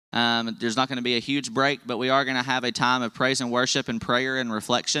There's not going to be a huge break, but we are going to have a time of praise and worship and prayer and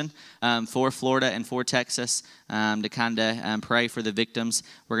reflection for Florida and for Texas to kind of pray for the victims.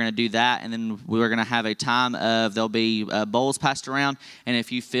 We're going to do that, and then we're going to have a time of, there'll be bowls passed around, and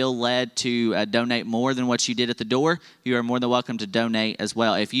if you feel led to donate more than what you did at the door, you are more than welcome to donate as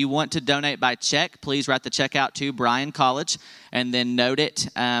well. If you want to donate by check, please write the check out to Bryan College, and then note it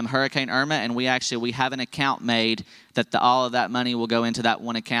Hurricane Irma, and we have an account made that all of that money will go into that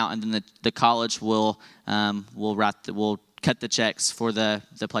one account, and then the college will cut the checks for the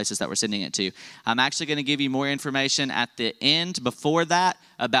places that we're sending it to. I'm actually going to give you more information at the end before that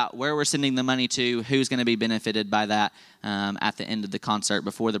about where we're sending the money to, who's going to be benefited by that at the end of the concert,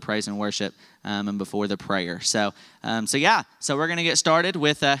 before the praise and worship and before the prayer. So we're going to get started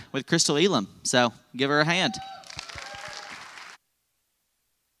with Crystal Elam. So give her a hand.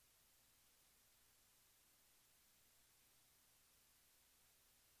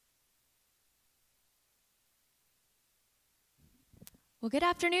 Well, good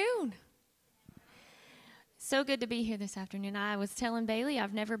afternoon. So good to be here this afternoon. I was telling Bailey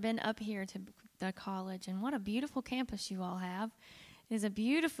I've never been up here to the college, and what a beautiful campus you all have. It is a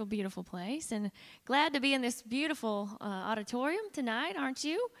beautiful, beautiful place, and glad to be in this beautiful auditorium tonight, aren't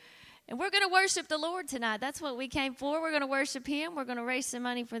you? And we're going to worship the Lord tonight. That's what we came for. We're going to worship Him. We're going to raise some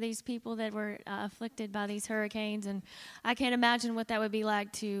money for these people that were afflicted by these hurricanes, and I can't imagine what that would be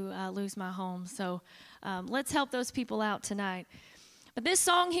like to lose my home. So let's help those people out tonight. But this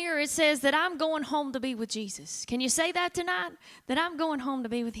song here, it says that I'm going home to be with Jesus. Can you say that tonight? That I'm going home to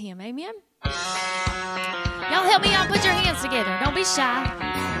be with Him. Amen? Y'all help me out. Put your hands together. Don't be shy.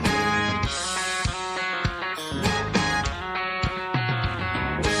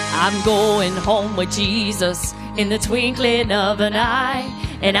 I'm going home with Jesus in the twinkling of an eye.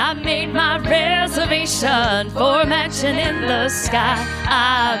 And I made my reservation for a mansion in the sky.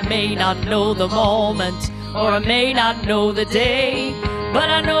 I may not know the moment, or I may not know the day, but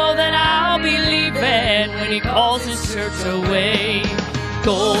I know that I'll be leaving when He calls His church away.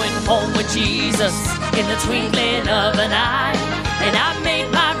 Going home with Jesus in the twinkling of an eye. And I made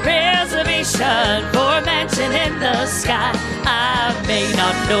my reservation for a mansion in the sky. I may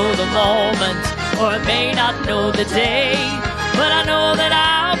not know the moment, or I may not know the day, but I know that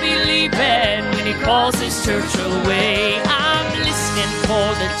I'll be leaving when He calls His church away. I'm listening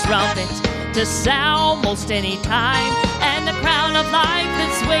for the trumpet to sound most any time, and the crown of life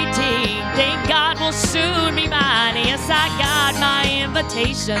that's waiting, thank God, will soon be mine. Yes, I got my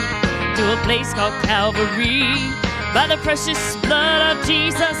invitation to a place called Calvary. By the precious blood of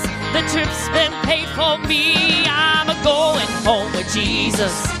Jesus, the trip's been paid for me. I'm going home with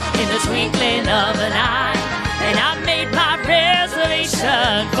Jesus in the twinkling of an eye. And I made my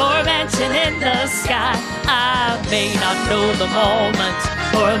reservation for a mansion in the sky. I may not know the moment,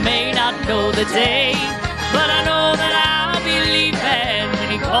 or I may not know the day, but I know that I'll be leaving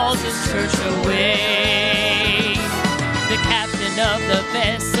when He calls His church away. The captain of the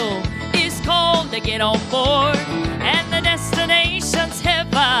vessel is called to get on board, and the destination's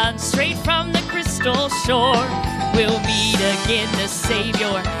heaven, straight from the crystal shore. We'll meet again the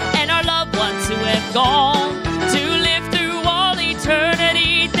Savior and our loved ones who have gone to live through all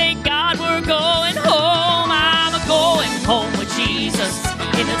eternity. Thank God we're going home. I'm going home with Jesus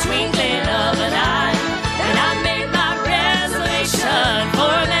in the twinkling of an eye. And I made my reservation for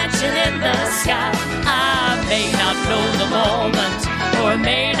a mansion in the sky. I may not know the moment, or I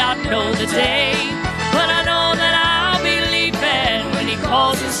may not know the day, but I know that I'll be leaving when He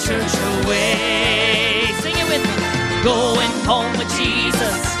calls His church away. Sing it with me. Going home with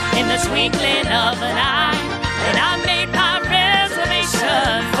Jesus in the twinkling of an eye. And I made my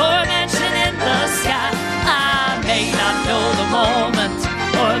reservation for a mansion in the sky. I may not know the moment,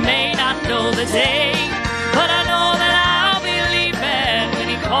 or I may not know the day, but I know that I'll be leaving when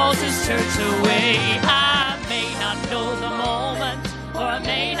He calls His church away. I may not know the moment, or I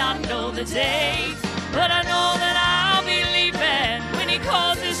may not know the day, but I know that I'll be leaving when He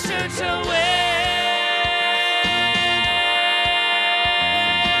calls His church away.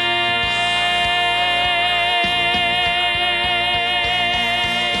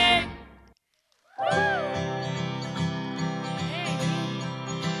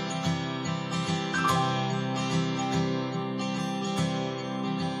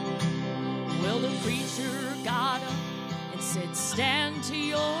 Stand to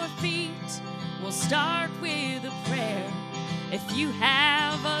your feet. We'll start with a prayer. If you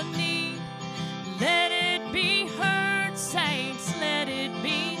have a need, let it be heard, saints, let it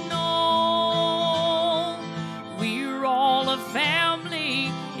be known. We're all a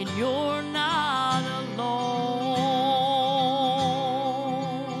family, and you're not alone.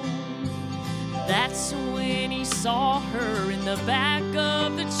 That's when he saw her in the back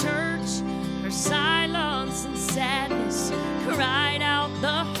of the church. Her silence and sadness cried out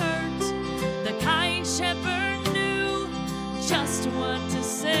the hurt. The kind shepherd knew just what to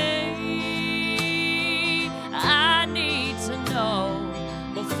say. I need to know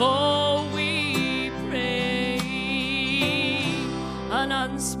before we pray. An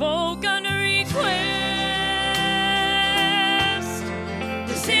unspoken request.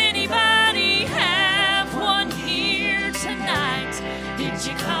 Does anybody have one here tonight? Did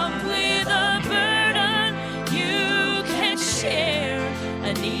you come with a burden you can share?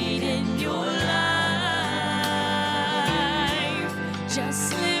 A need in your life.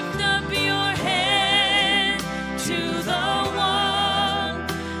 Just lift up your hand to the one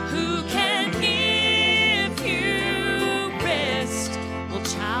who can give you rest. Well,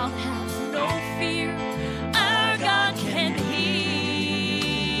 child, have no fear. Our God can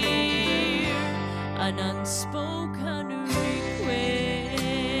hear an unspoken request.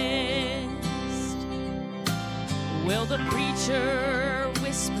 Well, the preacher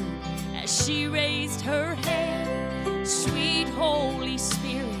whispered as she raised her hand, sweet Holy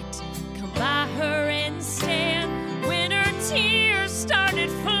Spirit, come by her and stand. When her tears started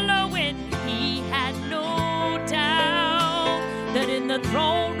flowing, he had no doubt that in the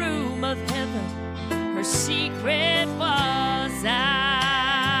throne room of heaven, her secret was out.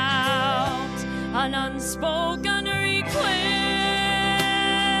 An unspoken request.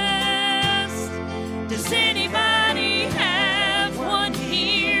 Does anybody have one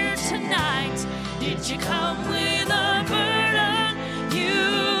here tonight? Did you come with a burden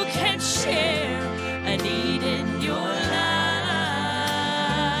you can share? A need in your life.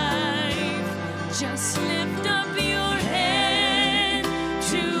 Just lift up your hand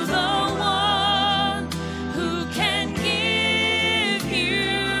to the one who can give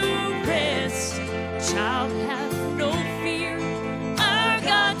you rest. Child, have no fear. Our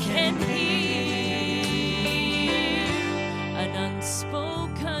God can hear an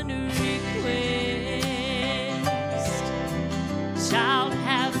unspoken request. Child,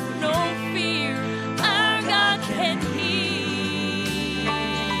 have no fear. Our God can hear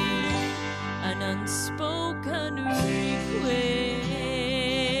an unspoken request.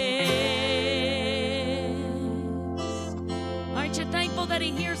 Aren't you thankful that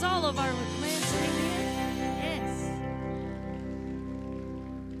he hears all of our requests? Amen. Yes.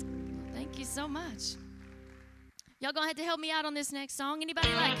 Well, thank you so much. Y'all gonna have to help me out on this next song.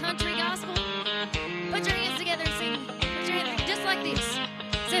 Anybody like country gospel? Put your hands together and sing. Put your hands just like this.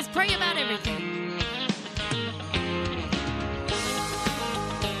 It says, pray about everything.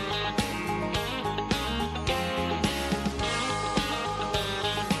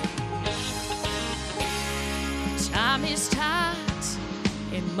 Time is tight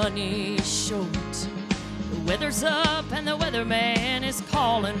and money is short. The weather's up and the weatherman is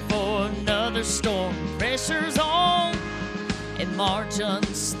calling for another storm. Pressure's on and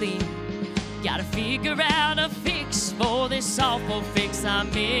margins thin. Gotta figure out a fix for this awful fix I'm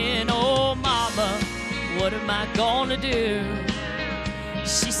in. Oh, mama, what am I gonna do?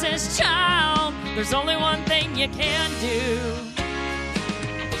 She says, child, there's only one thing you can do.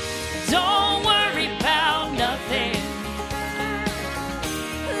 Don't worry about nothing.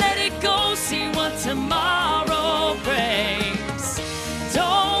 Let it go, see what tomorrow brings.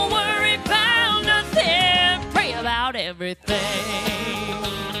 Don't worry about nothing. Pray about everything.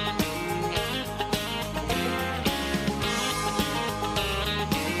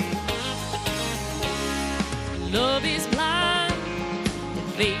 Love is blind,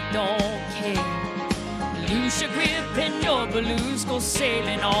 and they don't care. Lose your grip and your balloons go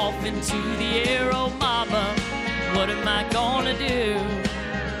sailing off into the air. Oh, mama, what am I gonna do?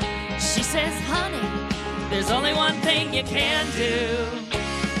 She says, honey, there's only one thing you can do.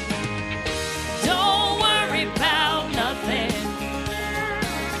 Don't worry about nothing.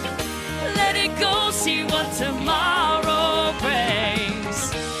 Let it go, see what tomorrow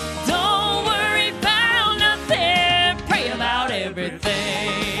brings. Don't worry about nothing. Pray about everything.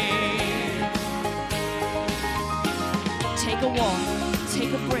 Take a walk,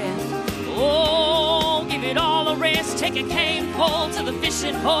 take a breath. Oh, give it all a rest. Take a cane pole to the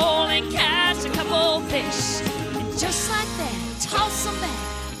fishing hole and catch a couple fish. And just like that, toss them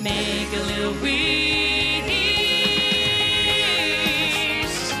back, make a little wish.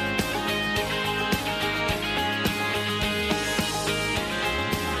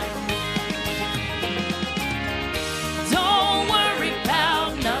 Don't worry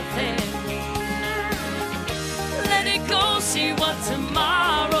about nothing. Let it go, see what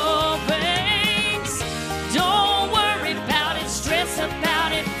tomorrow brings. Don't worry about it, stress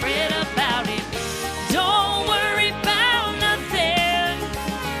about it, fret about it.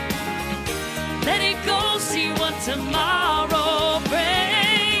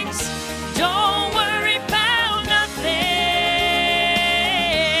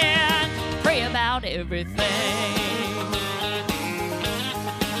 everything.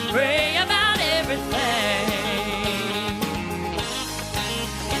 Pray about everything.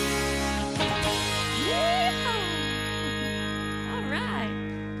 All right.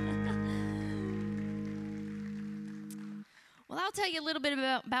 Well, I'll tell you a little bit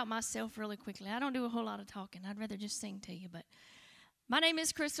about myself really quickly. I don't do a whole lot of talking. I'd rather just sing to you. But my name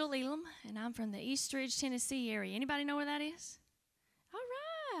is Crystal Elam, and I'm from the East Ridge, Tennessee area. Anybody know where that is? All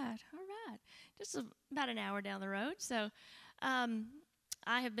right. Just about an hour down the road. So I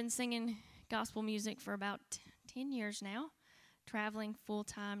have been singing gospel music for about 10 years now, traveling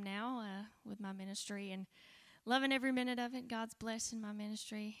full-time now with my ministry and loving every minute of it. God's blessing my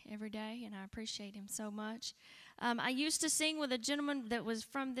ministry every day, and I appreciate him so much. I used to sing with a gentleman that was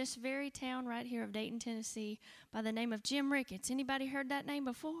from this very town right here of Dayton, Tennessee, by the name of Jim Ricketts. Anybody heard that name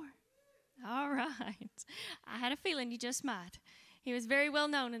before? All right. I had a feeling you just might. He was very well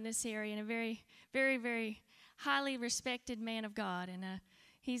known in this area and a very, very, very highly respected man of God. And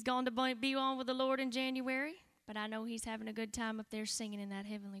he's gone to be on with the Lord in January, but I know he's having a good time up there singing in that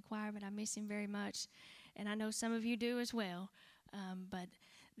heavenly choir, but I miss him very much. And I know some of you do as well. But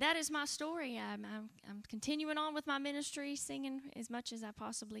that is my story. I'm continuing on with my ministry, singing as much as I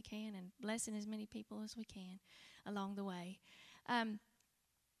possibly can and blessing as many people as we can along the way.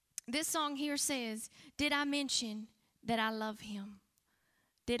 This song here says, did I mention that I love him?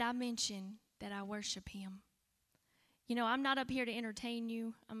 Did I mention that I worship him? You know, I'm not up here to entertain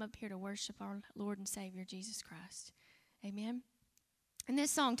you. I'm up here to worship our Lord and Savior, Jesus Christ. Amen? And this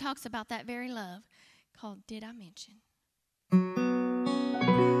song talks about that very love called Did I Mention?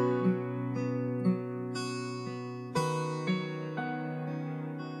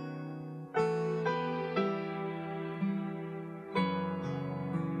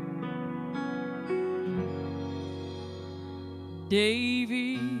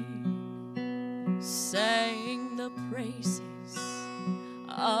 David sang the praises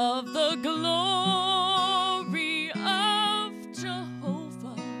of the glory of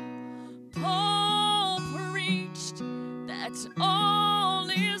Jehovah. Paul preached that all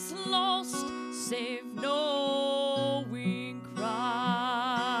is lost save knowing Christ.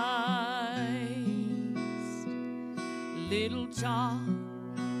 Little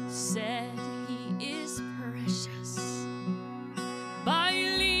John said he is precious by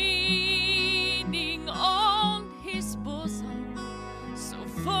leaning on his bosom. So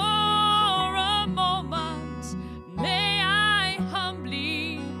for a moment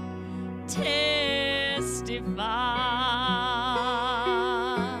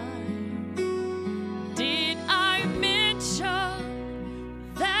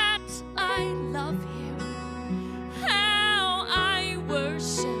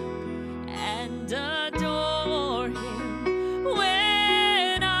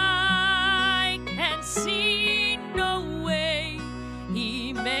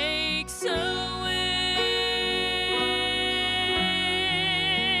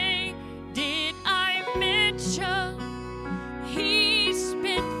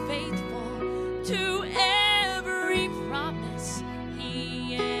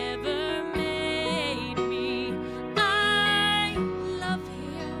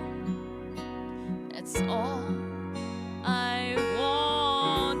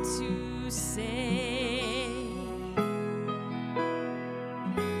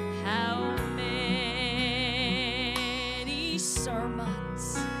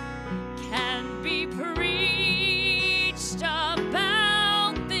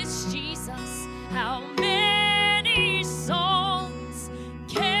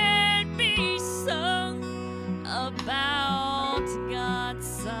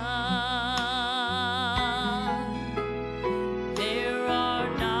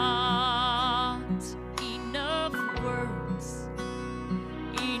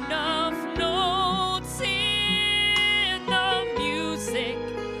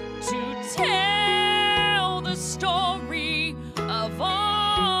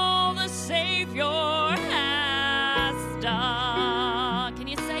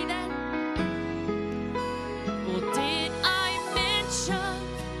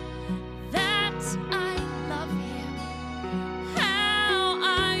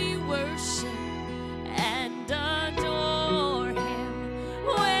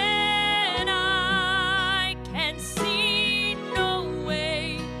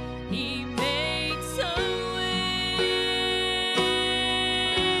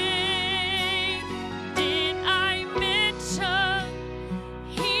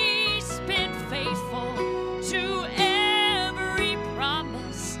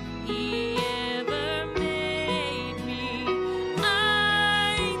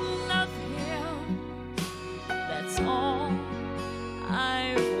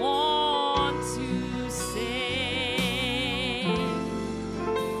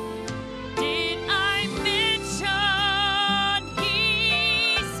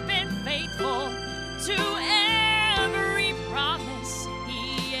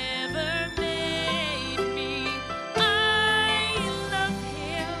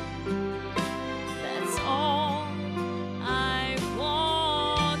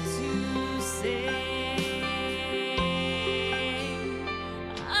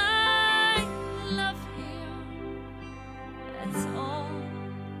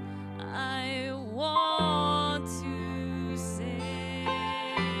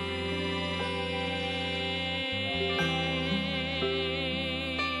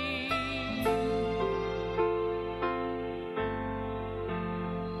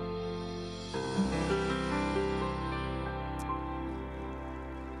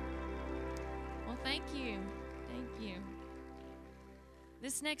Thank you. Thank you.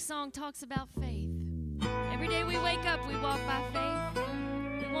 This next song talks about faith. Every day we wake up, we walk by faith.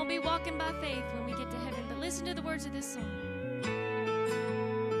 We won't be walking by faith when we get to heaven, but listen to the words of this song.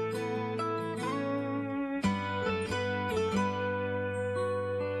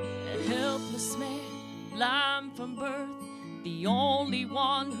 A helpless man, blind from birth, the only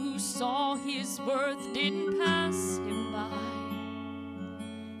one who saw his worth didn't pass him by.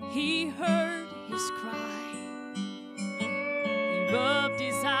 He heard his cry. He rubbed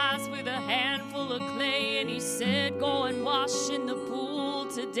his eyes with a handful of clay and he said, "Go and wash in the pool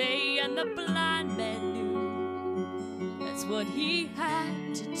today." And the blind man knew that's what he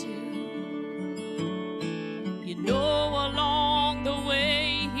had to do. You know, along the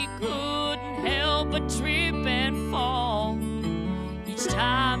way he couldn't help but trip and fall. Each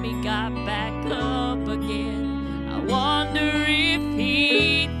time he got back up again, I wonder if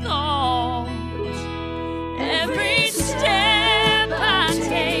he thought, every step I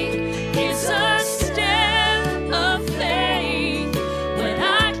take is a step of faith. When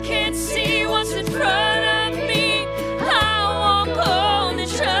I can't see what's in front of me, I walk on and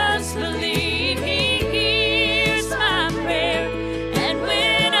just believe he hears my prayer. And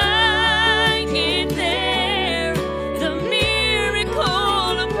when I get there, the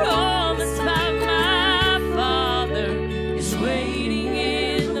miracle of promise by my Father is waiting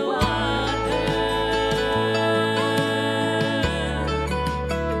in the water.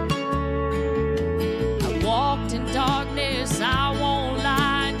 I walked in darkness, I won't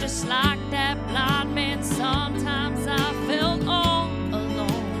lie, just like that blind man. Sometimes I felt all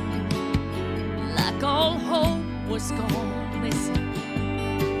alone, like all hope was gone.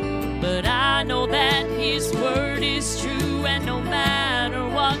 Listen, but I know that his word is true, and no matter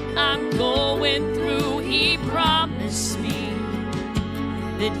what I'm going through, he promised me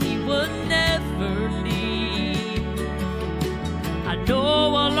that he would never leave. I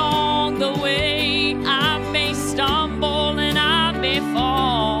know along the way I may stumble and I may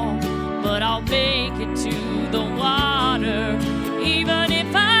fall, but I'll make it to the water, even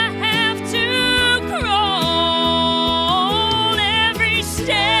if I have to crawl. Every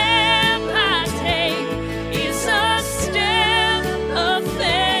step I take is a step of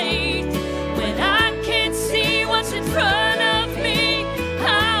faith. When I can't see what's in front of me,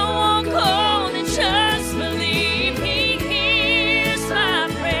 I walk on and just believe he hears my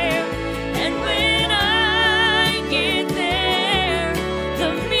prayer. And when I get there,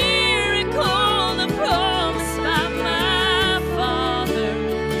 the miracle, the promise by my Father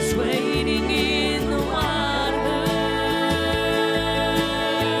is waiting in the water.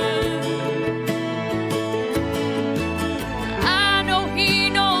 I know he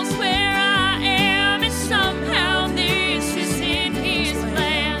knows where I am, and somehow this is in his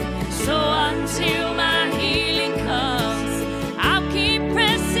plan. So until my healing comes, I'll keep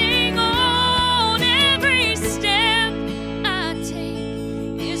pressing on. Every step I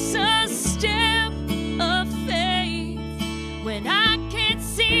take is a step of faith. When I can't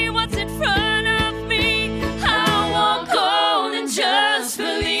see what's in front of me, I walk on and just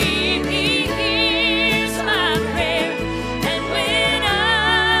believe he hears my prayer. And when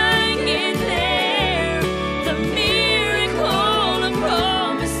I get there, the miracle of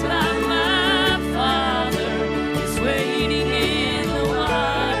promise by my Father is waiting in the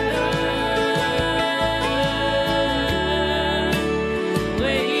water.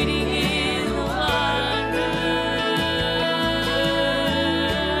 Waiting in the water.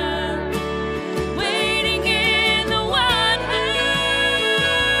 Waiting in the water.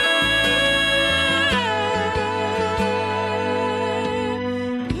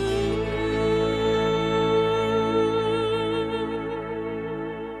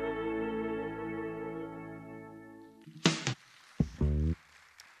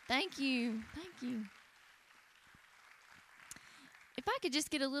 Thank you. Thank you. If I could just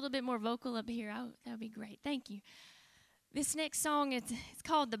get a little bit more vocal up here, that would be great. Thank you. This next song, it's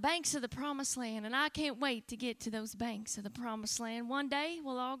called The Banks of the Promised Land, and I can't wait to get to those banks of the Promised Land. One day,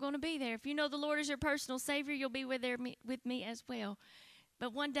 we're all going to be there. If you know the Lord is your personal Savior, you'll be with me as well.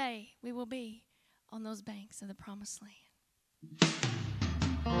 But one day, we will be on those banks of the Promised Land.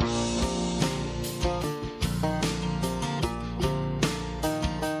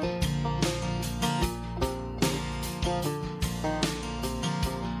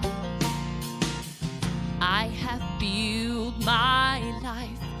 I have built my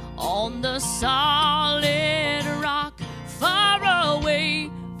life on the solid rock, far away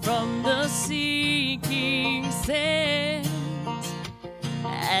from the sinking sand.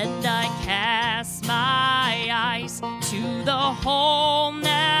 And I cast my eyes to the home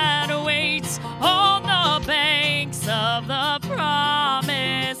that awaits. Oh,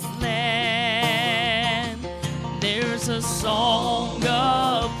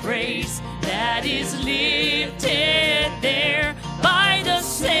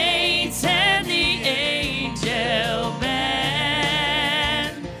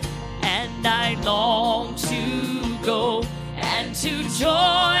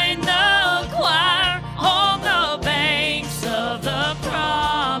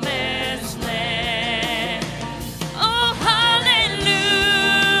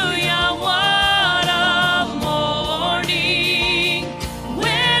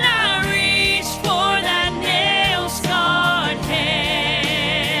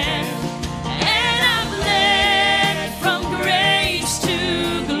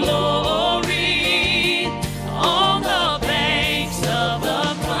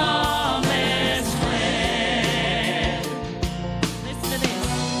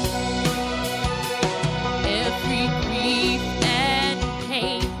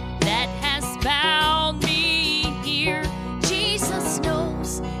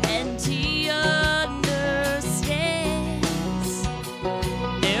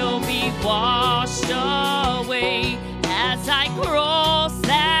 washed away as I cross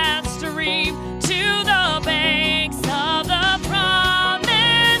that stream to the banks of the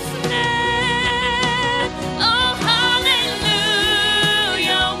promised land. Oh, hallelujah,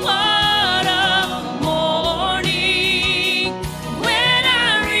 what a morning when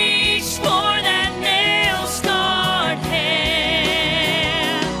I reach for that nail-scarred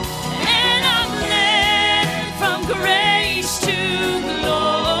hand, and I'm led from grace to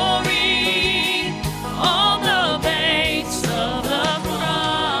glory on the banks of the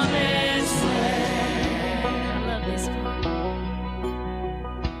promised land. I love this part.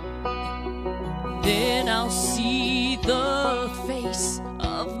 Then I'll see the face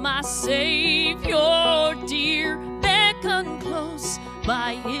of my Savior dear, beckon close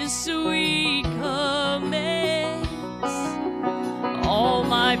by his sweet commands. All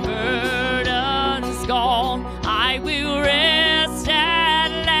my burdens gone, I will rest at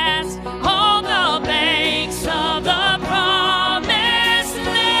last on the banks of the promised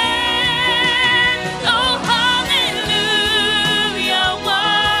land. Oh, hallelujah,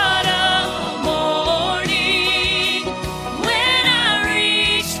 what a morning when I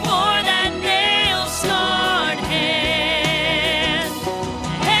reach for that nail-scarred hand,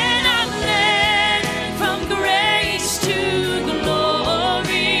 and I'm led from grace to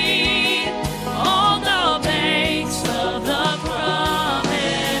glory on the banks of the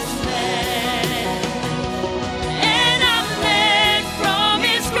promised land. And I'm led from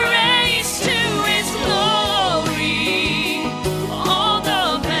his grace to his glory on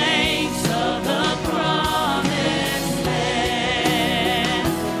the banks of the promised land.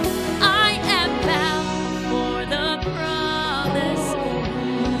 I am bound for the promise.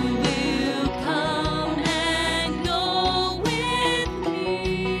 Who will come and go with me?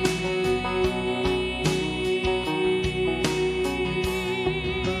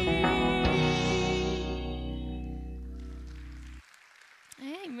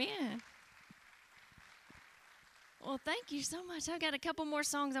 Amen. Well, thank you so much. I've got a couple more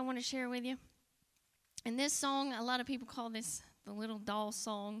songs I want to share with you. And this song, a lot of people call this the little doll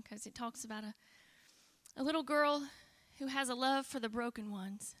song because it talks about a little girl who has a love for the broken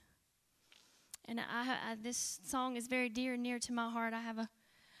ones. And this song is very dear and near to my heart. I have a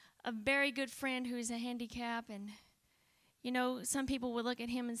very good friend who is a handicap, and you know, some people would look at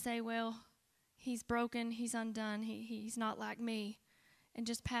him and say, well, he's broken, he's undone, he's not like me, and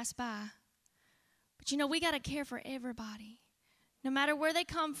just pass by. But you know, we got to care for everybody, no matter where they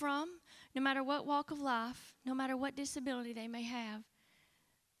come from, no matter what walk of life, no matter what disability they may have.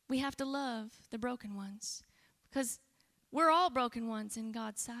 We have to love the broken ones, because we're all broken ones in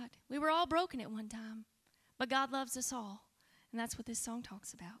God's sight. We were all broken at one time, but God loves us all, and that's what this song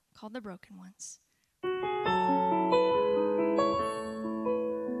talks about, called The Broken Ones.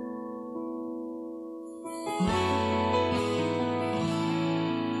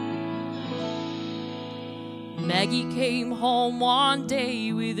 Maggie came home one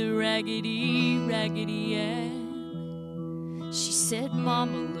day with a raggedy Ann. She said,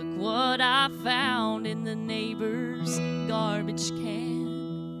 Mama, look what I found in the neighbor's garbage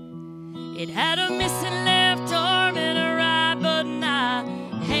can. It had a missing left arm and a right button eye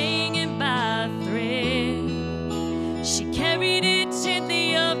hanging by a thread. She carried it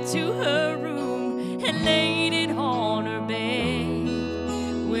gently up to her room and laid it on her bed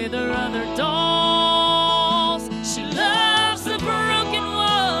with her other dolls. She loves the broken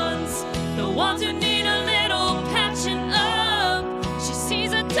ones, the ones who need a little patching up. She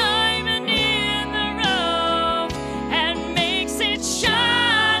sees a diamond in the rough and makes it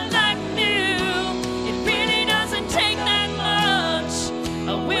shine like new. It really doesn't take that much,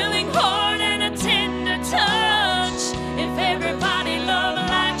 a willing heart and a tender touch. If everybody loved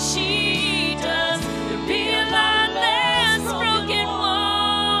like she does, there'd be a lot less broken ones.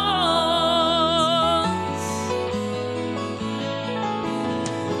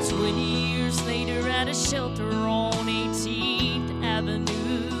 20 years later at a shelter on 18th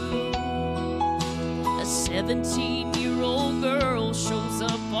Avenue, a 17-year-old girl shows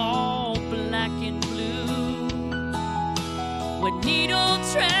up all black and blue, with needle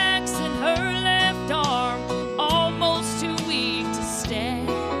tracks in her left arm, almost too weak to stand.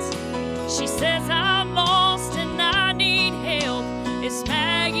 She says, I'm lost and I need help, as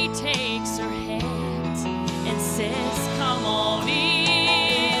Maggie takes her hand and says, come on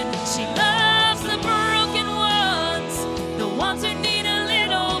in. She loves the broken ones, the ones who need a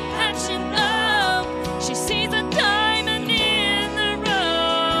little patching up. She sees a diamond in the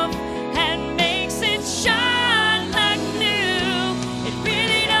rough and makes it shine like new. It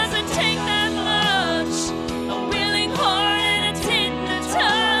really doesn't take that much, a willing heart and a tender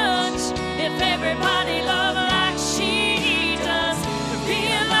touch.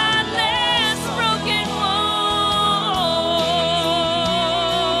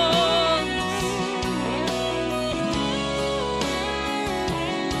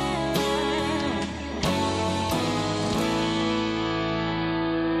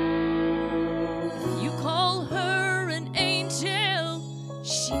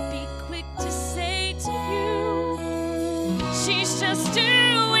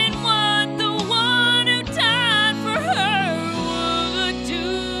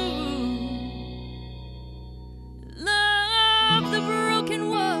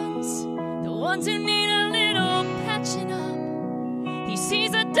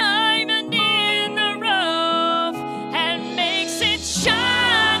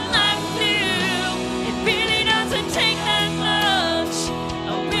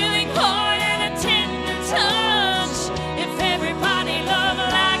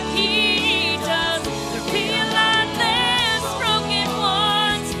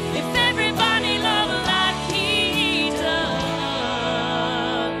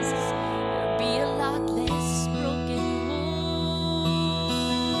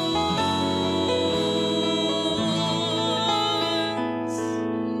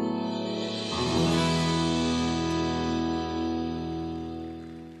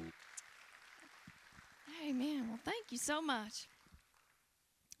 so much.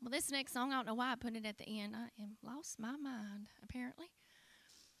 Well, this next song, I don't know why I put it at the end. I am lost my mind, apparently.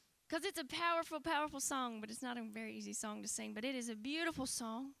 Because it's a powerful, powerful song, but it's not a very easy song to sing. But it is a beautiful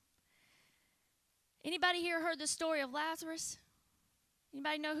song. Anybody here heard the story of Lazarus?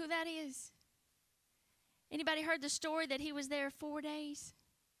 Anybody know who that is? Anybody heard the story that he was there 4 days?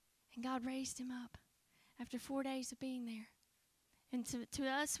 And God raised him up after 4 days of being there. And to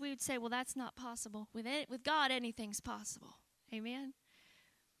us, we would say, well, that's not possible. With God, anything's possible. Amen?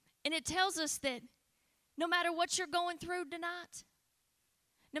 And it tells us that no matter what you're going through tonight,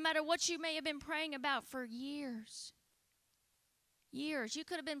 no matter what you may have been praying about for years, you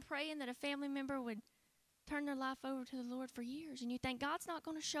could have been praying that a family member would turn their life over to the Lord for years. And you think God's not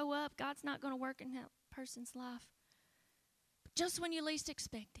going to show up, God's not going to work in that person's life. But just when you least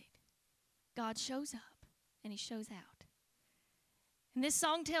expect it, God shows up and he shows out. And this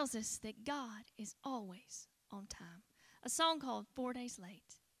song tells us that God is always on time. A song called 4 Days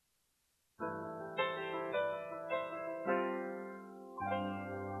Late.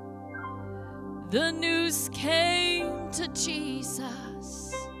 The news came to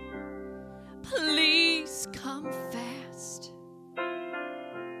Jesus, please come fast.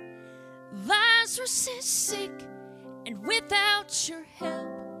 Lazarus is sick, and without your help,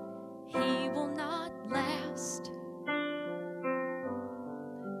 he will not last.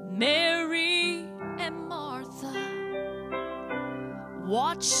 Mary and Martha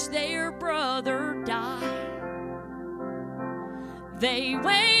watched their brother die. They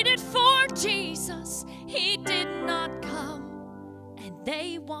waited for Jesus, he did not come, and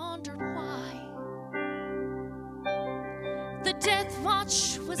they wondered why. The death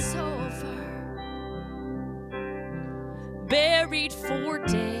watch was over, buried 4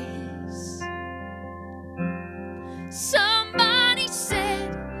 days. Somebody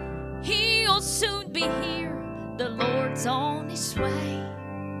said, he'll soon be here, the Lord's on his way.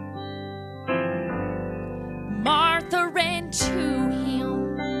 Martha ran to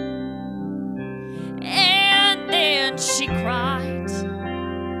him, and then she cried,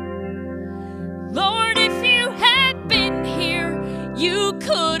 Lord, if you had been here, you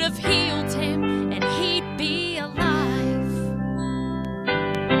could have healed him, and he'd be alive.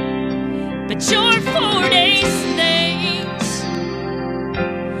 But you're 4 days late,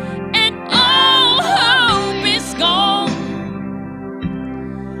 and all hope is gone.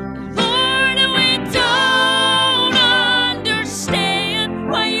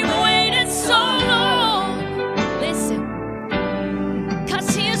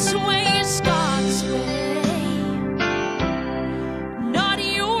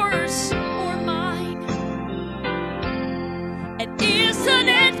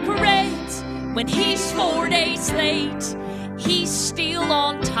 When he's 4 days late, he's still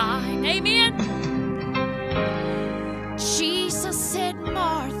on time. Amen? Jesus said,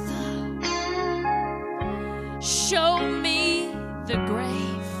 Martha, show me the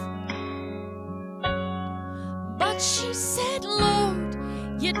grave. But she said, Lord,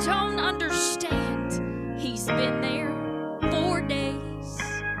 you don't understand. He's been there 4 days.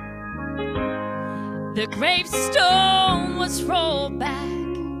 The gravestone was rolled back.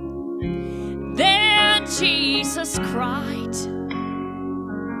 Then Jesus cried,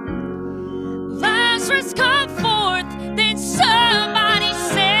 Lazarus, come forth. Then somebody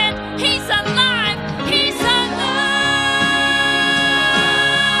said, he's alive, he's alive.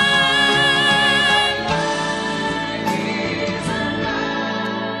 He's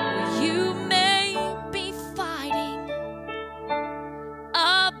alive. You may be fighting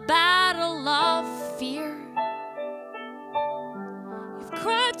a battle of fear. You've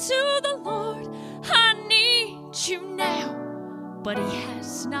cried to the Lord, I need you now, but he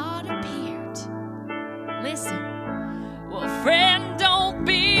has not appeared. Listen, well, friend, don't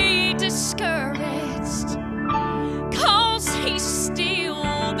be discouraged, 'cause he's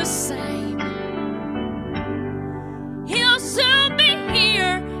still the same. He'll soon be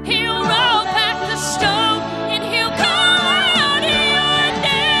here, he'll roll back the stone, and he'll call out your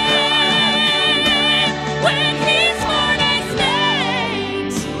name. When he's 4 days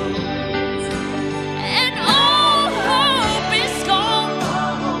late, and all hope is gone.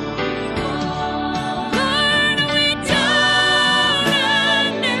 Lord, we don't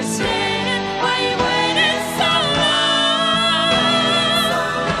understand why you waited so long.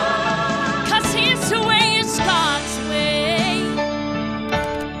 'Cause his way is God's way,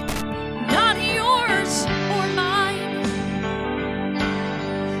 not yours or mine.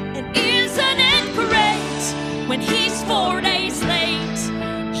 And isn't it great when he's 4 days late,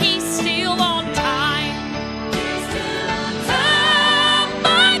 he's still on time. Oh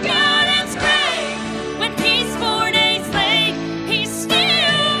my God, it's great when he's 4 days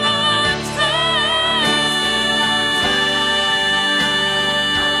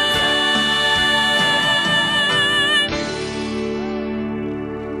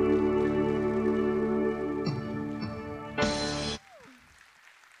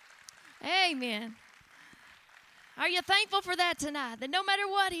Amen. Are you thankful for that tonight? That no matter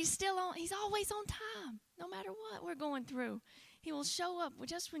what, he's always on time. No matter what we're going through, he will show up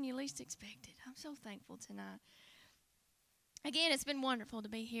just when you least expect it. I'm so thankful tonight. Again, it's been wonderful to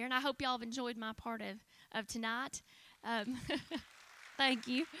be here, and I hope y'all have enjoyed my part of tonight. Thank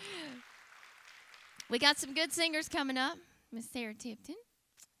you. We got some good singers coming up. Miss Sarah Tipton.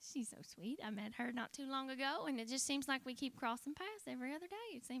 She's so sweet. I met her not too long ago, and it just seems like we keep crossing paths every other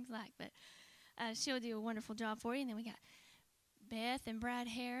day, it seems like. But she'll do a wonderful job for you. And then we got Beth and Brad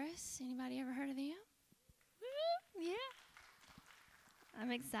Harris. Anybody ever heard of them? Woo, yeah.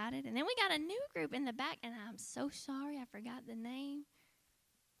 I'm excited. And then we got a new group in the back, and I'm so sorry I forgot the name.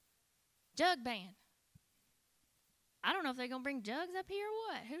 Jug Band. I don't know if they're going to bring jugs up here or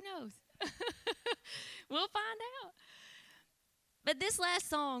what. Who knows? We'll find out. But this last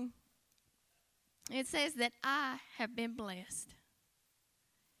song, it says that I have been blessed.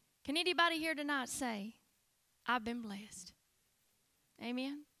 Can anybody here tonight say, I've been blessed?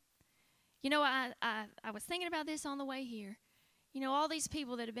 Amen? You know, I was thinking about this on the way here. You know, all these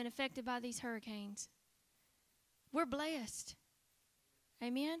people that have been affected by these hurricanes, we're blessed.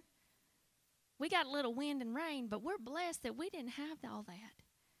 Amen? We got a little wind and rain, but we're blessed that we didn't have all that.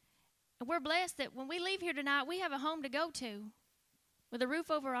 And we're blessed that when we leave here tonight, we have a home to go to with a roof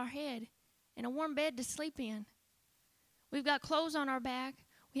over our head and a warm bed to sleep in. We've got clothes on our back.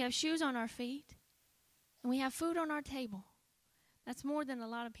 We have shoes on our feet. And we have food on our table. That's more than a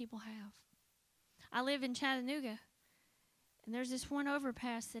lot of people have. I live in Chattanooga, and there's this one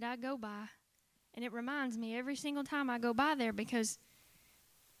overpass that I go by, and it reminds me every single time I go by there because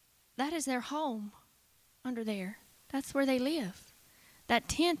that is their home under there. That's where they live. That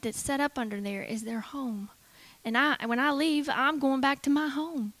tent that's set up under there is their home. And when I leave, I'm going back to my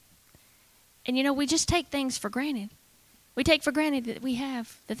home. And, you know, we just take things for granted. We take for granted that we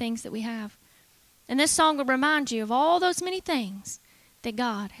have the things that we have. And this song will remind you of all those many things that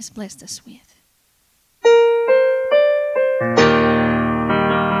God has blessed us with.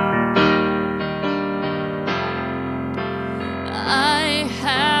 I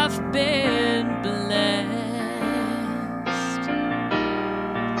have been blessed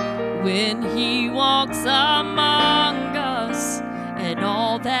when He walks among us and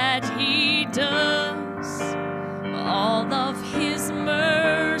all that He does, all of His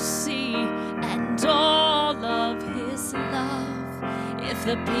mercy and all of His love. If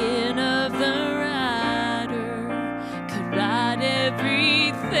the pen of the writer could write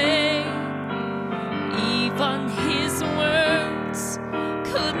everything, even His words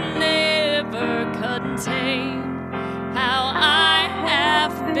could never contain how I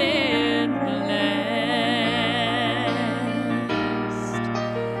have been blessed.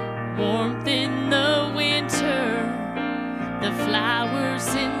 Warmth in the winter, the flowers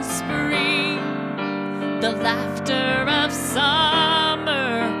in spring, the laughter of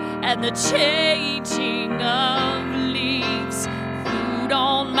summer, and the changing of leaves, food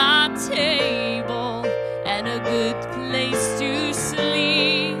on my table, and a good place to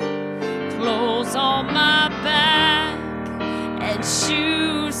sleep, clothes on my back, and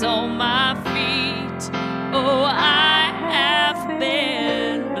shoes on my feet. Oh, I have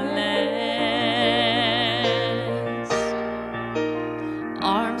been blessed.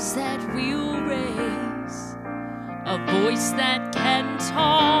 Arms that will raise, a voice that can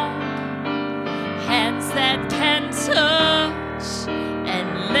talk, hands that can touch,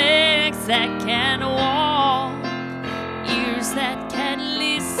 and legs that can walk, ears that can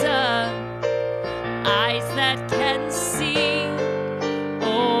listen, eyes that can see.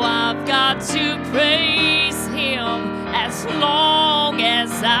 Oh, I've got to praise Him as long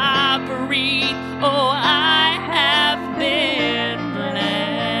as I breathe. Oh, I have been blessed.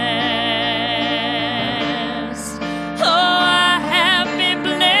 Oh, I have been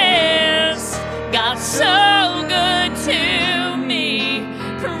blessed. God's so good to me.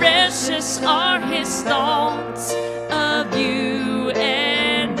 Precious are His thoughts of you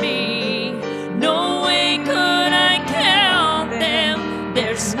and me. No way could I count them.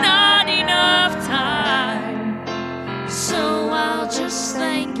 There's not enough time. So I'll just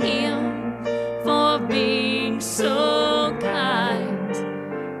thank Him for being so kind.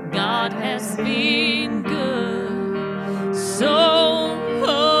 God has been good, so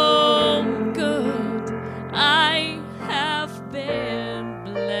good. I have been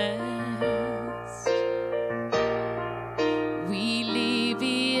blessed. We live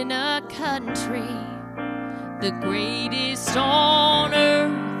in a country, the greatest on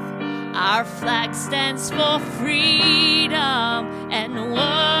earth. Our flag stands for freedom and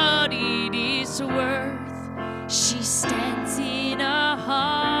what it is worth. She stands in a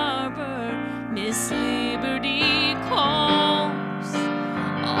harbor this liberty calls.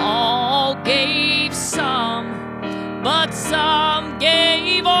 All gave some, but some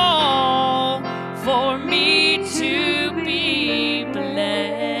gave all for me to be blessed.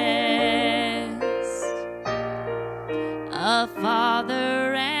 A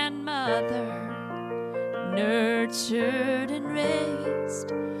father and mother nurtured and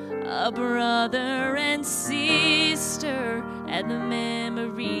raised, a brother and sister, and the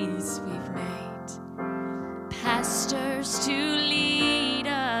memories we've made. Pastors to lead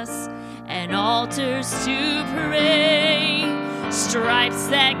us and altars to pray, stripes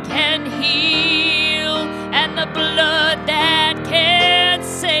that can heal and the blood that can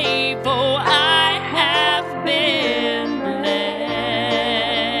save. Oh, I have been blessed.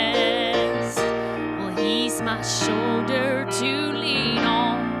 Well, he's my shoulder to lean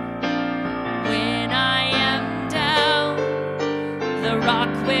on when I am down, the rock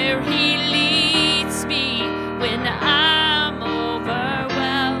where he leads me when I'm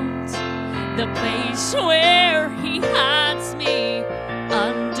overwhelmed, the place where he hides me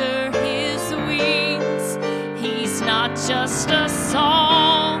under his wings. He's not just a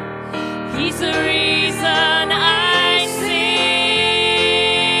song, he's the reason I sing.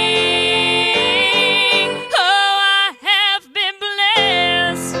 Oh, I have been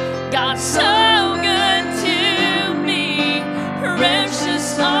blessed, God's so good to me.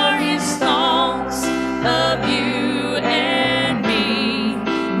 Precious are his thoughts of you and me.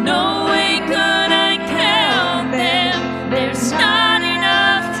 No way could I count them, there's not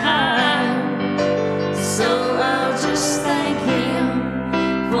enough time. So I'll just thank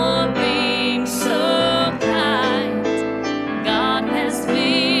him for being so kind. God has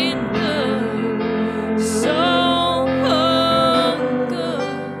been good, so good.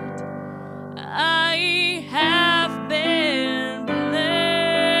 I have been blessed.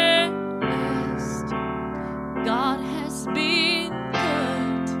 God has been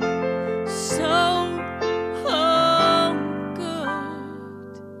good, so good.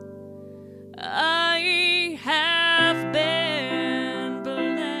 I have been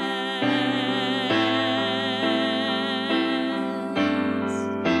blessed.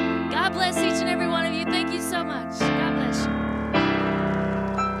 God bless each and every one of you. Thank you so much. God bless you.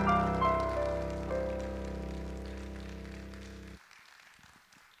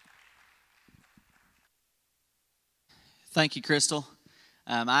 Thank you, Crystal.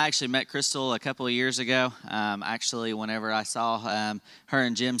 I actually met Crystal a couple of years ago. Whenever I saw her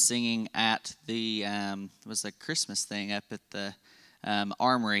and Jim singing at the it was a Christmas thing up at the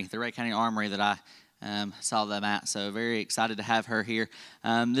Armory, the Ray County Armory that I saw them at. So very excited to have her here.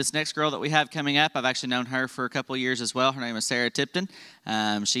 This next girl that we have coming up, I've actually known her for a couple of years as well. Her name is Sarah Tipton.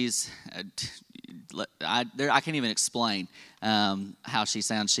 She's I can't even explain how she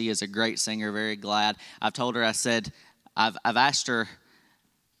sounds. She is a great singer. Very glad. I've told her. I said I've asked her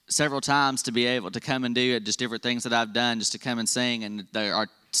several times to be able to come and do just different things that I've done, just to come and sing, and our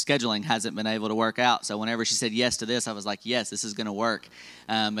scheduling hasn't been able to work out. So whenever she said yes to this, I was like, yes, this is going to work,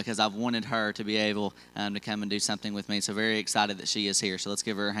 because I've wanted her to be able to come and do something with me. So very excited that she is here. So let's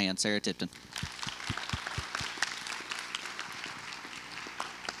give her a hand. Sarah Tipton.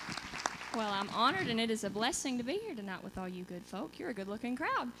 Well, I'm honored, and it is a blessing to be here tonight with all you good folk. You're a good-looking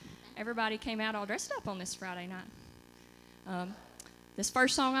crowd. Everybody came out all dressed up on this Friday night. This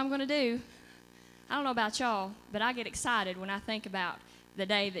first song I'm going to do, I don't know about y'all, but I get excited when I think about the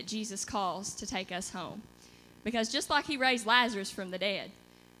day that Jesus calls to take us home. Because just like he raised Lazarus from the dead,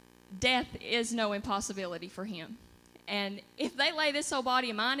 death is no impossibility for him. And if they lay this old body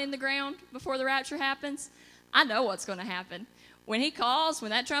of mine in the ground before the rapture happens, I know what's going to happen. When he calls, when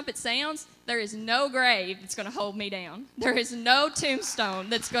that trumpet sounds, there is no grave that's going to hold me down. There is no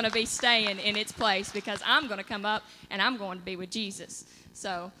tombstone that's going to be staying in its place, because I'm going to come up and I'm going to be with Jesus.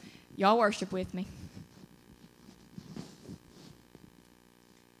 So y'all worship with me.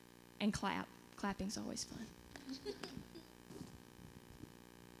 And clap. Clapping's always fun.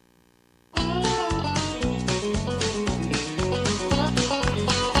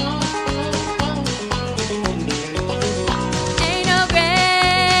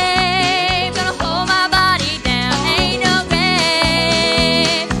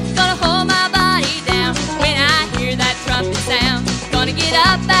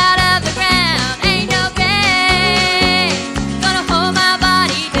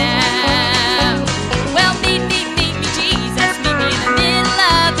 Meet me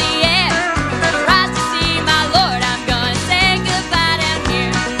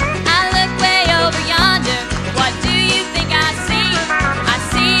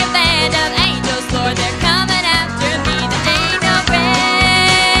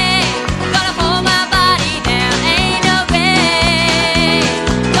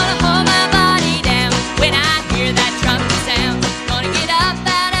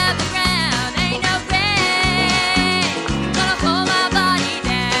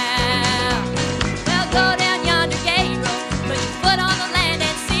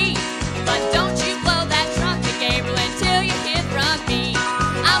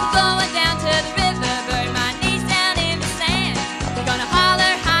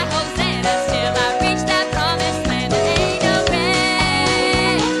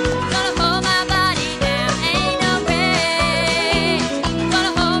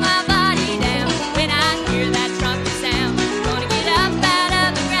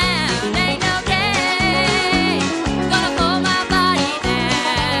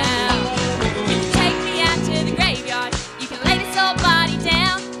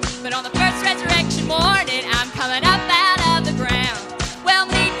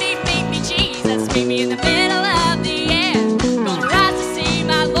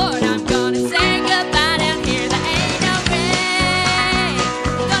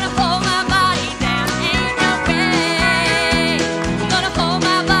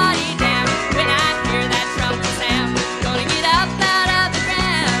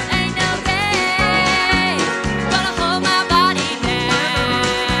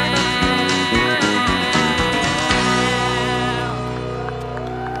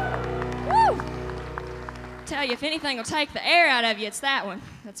tell you, if anything will take the air out of you, it's that one.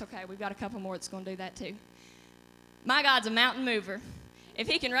 That's okay. We've got a couple more that's going to do that too. My God's a mountain mover. If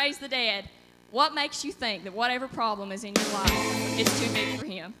he can raise the dead, what makes you think that whatever problem is in your life is too big for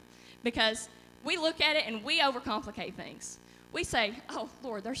him? Because we look at it and we overcomplicate things. We say, oh,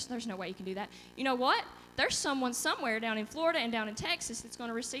 Lord, there's no way you can do that. You know what? There's someone somewhere down in Florida and down in Texas that's going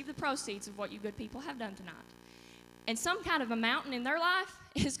to receive the proceeds of what you good people have done tonight. And some kind of a mountain in their life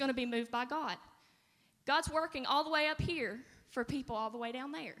is going to be moved by God. God's working all the way up here for people all the way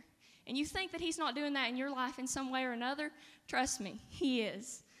down there. And you think that he's not doing that in your life in some way or another? Trust me, he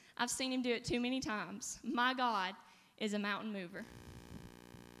is. I've seen him do it too many times. My God is a mountain mover.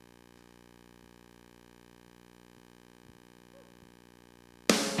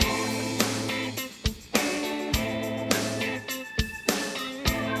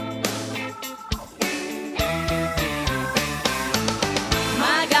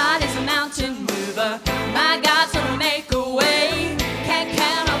 My God is a mountain mover. My God's gonna make a way. Can't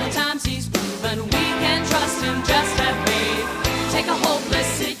count all the times he's proven we can trust him, just have faith. Take a hopeless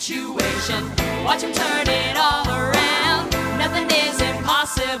situation, watch him turn it all around. Nothing is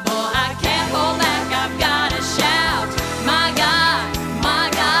impossible. I can't hold back, I've gotta shout. My God, my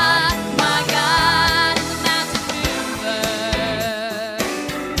God, my God is a mountain mover.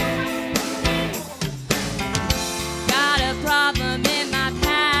 Got a problem in my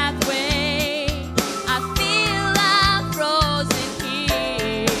pathway. I feel I'm frozen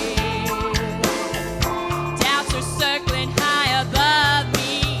here. Doubts are circling high above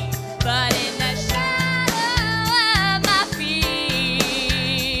me, but in the shadow of my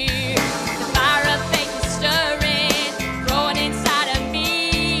fear, the fire of faith is stirring, growing inside of me,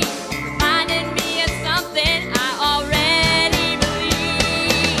 reminding me of something I already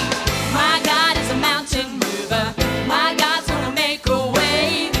believe. My God is a mountain mover. My God's gonna make a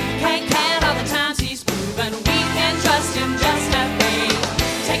way. Can't count all the times he's proven we can trust him, just have faith.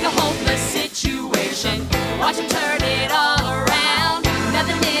 Take a hopeless situation, watch him turn it all around.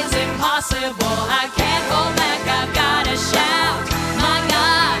 Nothing is impossible. I can't hold back, I've gotta shout. My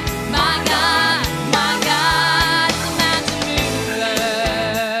God, my God, my God is a mountain mover.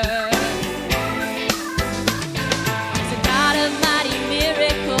 He's a God of mighty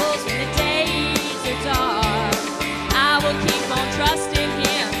miracles when the days are dark. I will keep on trusting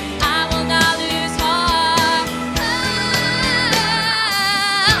him. I will not lose heart.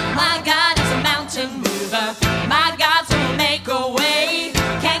 Oh, my God is a mountain mover. My God's gonna make a way.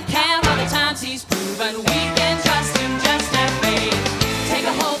 Can't count all the times he's proven we can trust him, just have faith. Take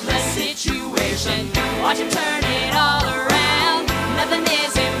a hopeless situation, watch him turn it all around. Nothing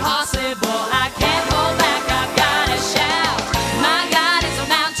is impossible. I can't hold back, I've gotta shout. My God is a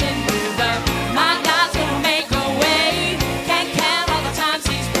mountain mover. My God's gonna make a way. Can't count all the times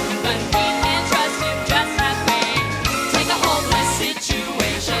he's proven we can trust him, just have faith. Take a hopeless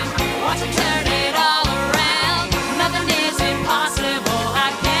situation, watch him turn it all around. Nothing is impossible.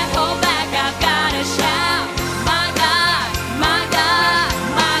 I can't hold back, I've gotta shout. My God, my God,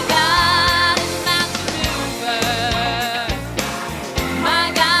 my God is a mountain mover. My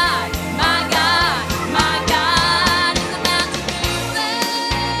God, my God, my God is a mountain mover.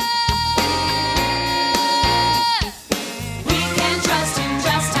 We can trust him,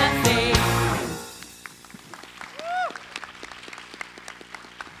 just have faith.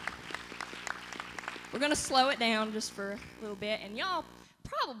 We're going to slow it down just for a little bit, and y'all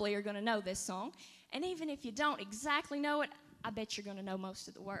probably are going to know this song. And even if you don't exactly know it, I bet you're going to know most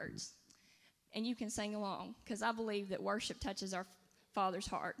of the words. And you can sing along, because I believe that worship touches our Father's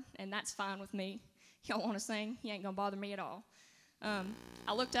heart, and that's fine with me. Y'all want to sing? You ain't going to bother me at all.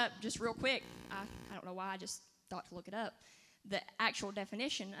 I looked up just real quick. I don't know why, I just thought to look it up. The actual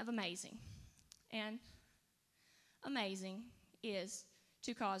definition of amazing. And amazing is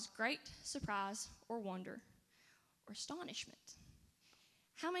to cause great surprise or wonder or astonishment.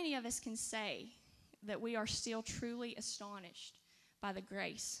 How many of us can say that we are still truly astonished by the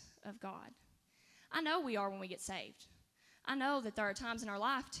grace of God? I know we are when we get saved. I know that there are times in our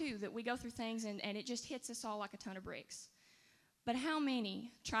life, too, that we go through things and it just hits us all like a ton of bricks. But how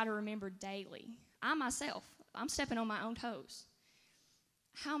many try to remember daily? I myself, I'm stepping on my own toes.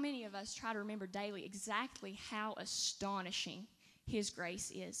 How many of us try to remember daily exactly how astonishing his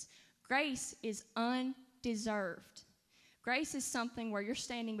grace is? Grace is undeserved. Grace is something where you're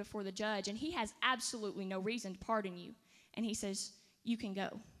standing before the judge and he has absolutely no reason to pardon you. And he says, you can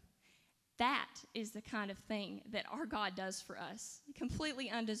go. That is the kind of thing that our God does for us. Completely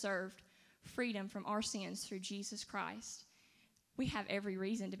undeserved freedom from our sins through Jesus Christ. We have every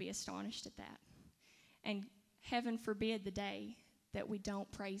reason to be astonished at that. And heaven forbid the day that we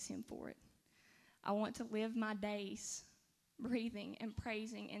don't praise him for it. I want to live my days breathing and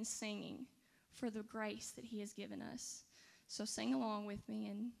praising and singing for the grace that he has given us. So sing along with me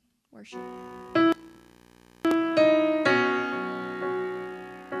and worship.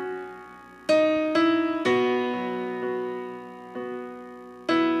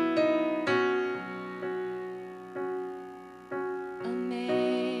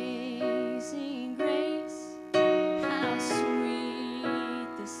 Amazing grace, how sweet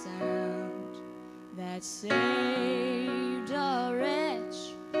the sound that saved a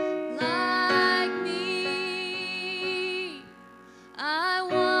wretch like me. I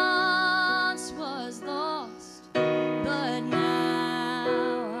once was lost, but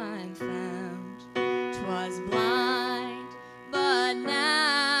now I'm found. 'Twas blind, but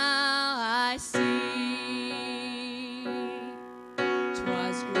now I see.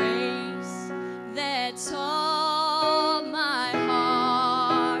 'Twas grace that taught my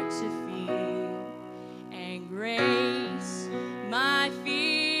heart to feel, and grace my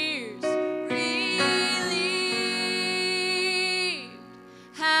fears relieved.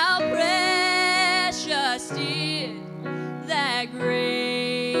 How precious did that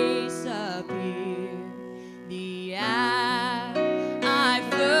grace appear the hour I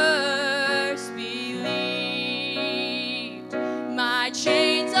first believed. My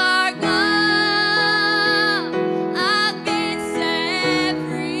chains are gone, I've been set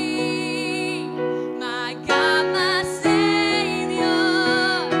free. My God, my Savior,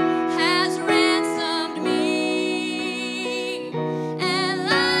 has ransomed me. And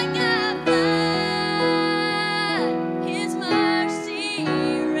like a flood, His mercy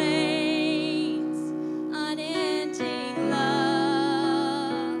reigns, unending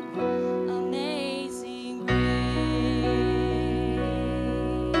love, amazing grace.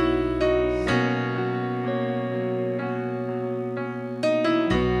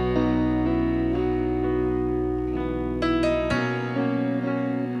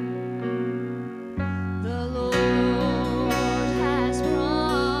 The Lord has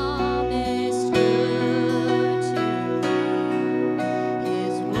promised good to me.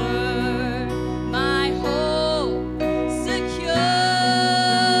 His word my hope secures.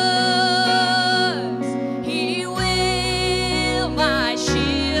 He will my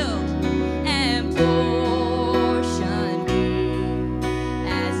shield and portion be,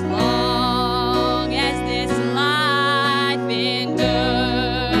 as long as this life endures.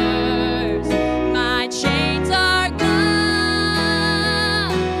 My chains are gone,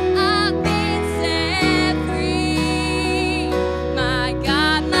 I've been set free. My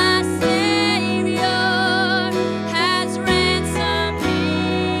God, my Savior, has ransomed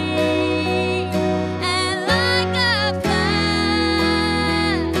me. And like a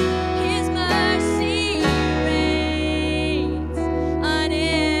flood, His mercy reigns,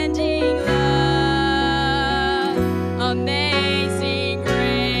 unending love, amazing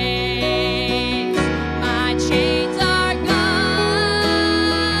grace. My chains are gone,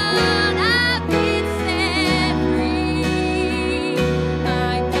 I've been set free.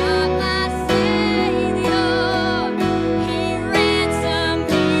 My God, my Savior, He ransomed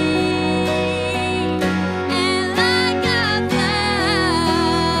me. And like a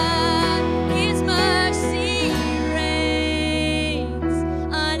flood, His mercy reigns,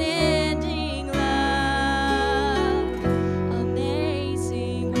 unending love,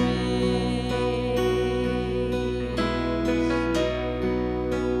 amazing grace.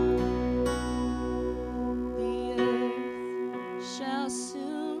 The earth shall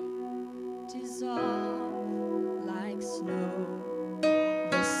soon dissolve like snow.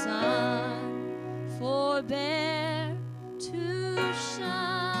 The sun forbear to shine.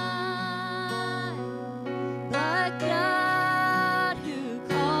 But God who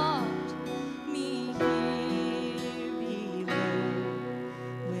called me here below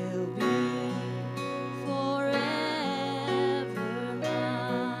will be forever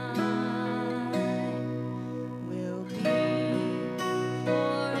mine. Will be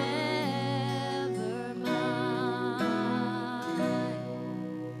forever mine.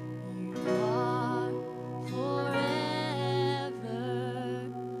 You are forever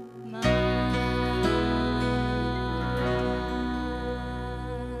mine.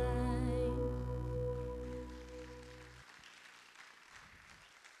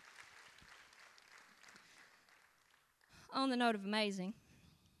 On the note of amazing,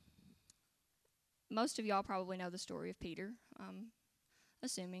 most of y'all probably know the story of Peter.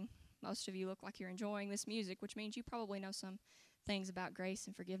 Assuming most of you look like you're enjoying this music, which means you probably know some things about grace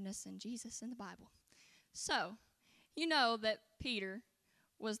and forgiveness and Jesus in the Bible. So, you know that Peter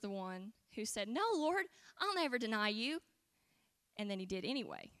was the one who said, "No, Lord, I'll never deny you." And then he did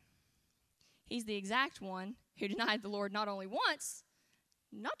anyway. He's the exact one who denied the Lord not only once,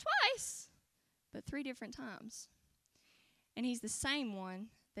 not twice, but 3 different times. And he's the same one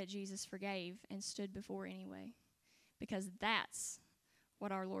that Jesus forgave and stood before anyway, because that's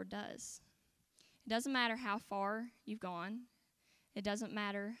what our Lord does. It doesn't matter how far you've gone. It doesn't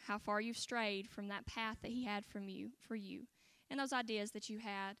matter how far you've strayed from that path that he had for you, and those ideas that you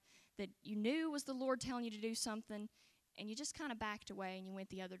had that you knew was the Lord telling you to do something, and you just kind of backed away and you went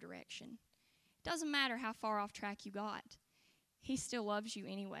the other direction. It doesn't matter how far off track you got. He still loves you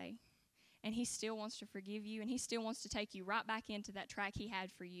anyway, and he still wants to forgive you, and he still wants to take you right back into that track he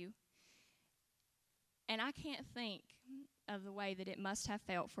had for you. And I can't think of the way that it must have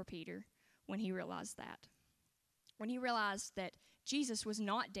felt for Peter when he realized that. When he realized that Jesus was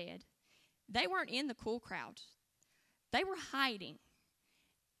not dead. They weren't in the cool crowd. They were hiding.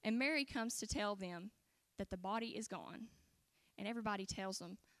 And Mary comes to tell them that the body is gone. And everybody tells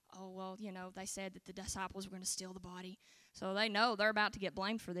them, oh, well, they said that the disciples were going to steal the body. So they know they're about to get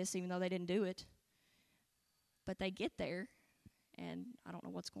blamed for this, even though they didn't do it. But they get there, and I don't know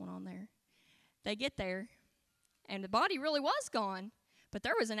what's going on there. They get there, and the body really was gone, but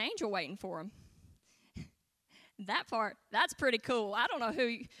there was an angel waiting for them. That part, that's pretty cool. I don't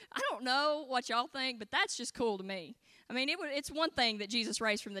know what y'all think, but that's just cool to me. I mean, it's one thing that Jesus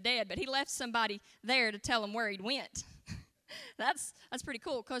raised from the dead, but he left somebody there to tell him where he'd went. That's pretty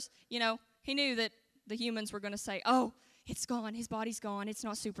cool, because, he knew that the humans were going to say, oh, it's gone, his body's gone, it's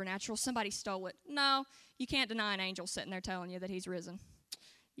not supernatural, somebody stole it. No, you can't deny an angel sitting there telling you that he's risen.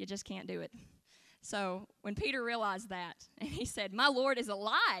 You just can't do it. So when Peter realized that, and he said, my Lord is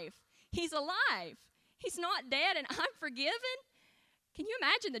alive. He's alive. He's not dead, and I'm forgiven. Can you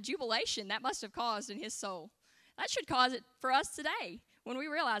imagine the jubilation that must have caused in his soul? That should cause it for us today when we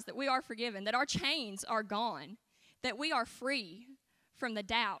realize that we are forgiven, that our chains are gone, that we are free from the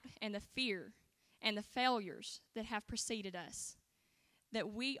doubt and the fear and the failures that have preceded us,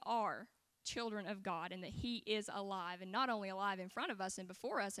 that we are children of God and that he is alive, and not only alive in front of us and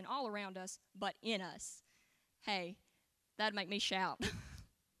before us and all around us, but in us. Hey, that'd make me shout.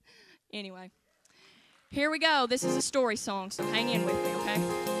 Anyway. Here we go. This is a story song, so hang in with me, okay?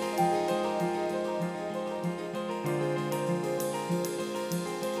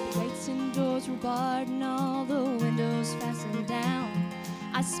 The gates and doors were barred and all the windows fastened down.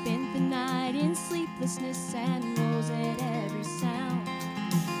 I spent the night in sleeplessness and rose at every sound.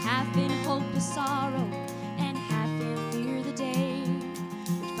 Half in hopeless sorrow and half in fear the day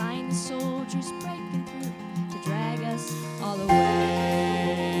would find the soldiers breaking through to drag us all away.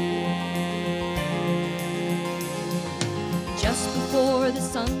 Just before the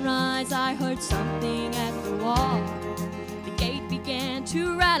sunrise, I heard something at the wall. The gate began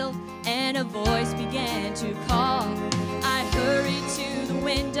to rattle, and a voice began to call. I hurried to the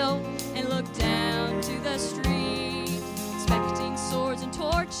window and looked down to the street, expecting swords and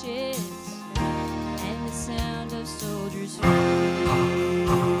torches and the sound of soldiers' feet.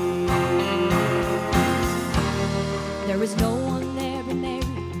 There was no one there but Mary,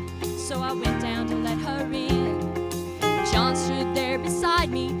 so I went down to let her in. John stood there beside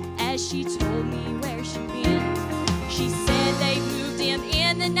me as she told me where she'd been. She said they moved him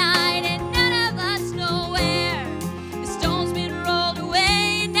in the night and none of us know where. The stone's been rolled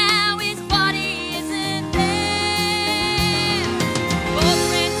away and now his body isn't there.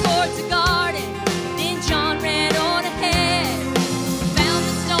 Both ran towards the garden, then John ran on ahead. Found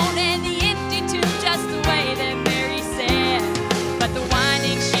the stone and the empty tomb just the way that Mary said. But the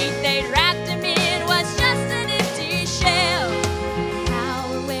winding sheet they'd wrapped him in was just an empty shell.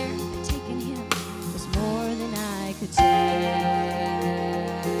 How or where they'd taken him was more than I could tell.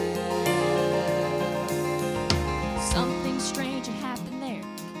 Something strange had happened there,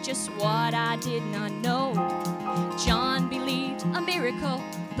 just what I did not know. John believed a miracle,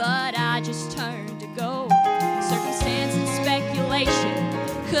 but I just turned to go. Circumstance and speculation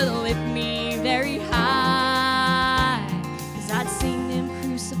could lift me very high, 'cause I'd seen them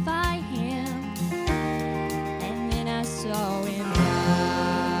crucify him, and then I saw him die.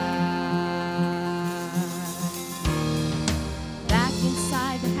 Back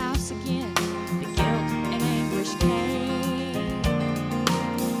inside the house again, the guilt and anguish came.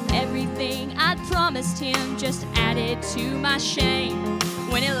 Everything I'd promised him just added to my shame.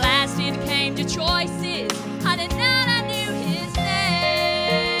 When at last it came to choices, I did not, I knew his name.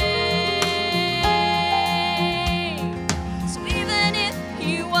 So even if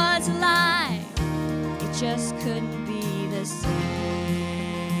he was alive, it just couldn't be the same.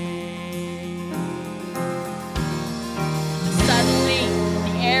 Suddenly,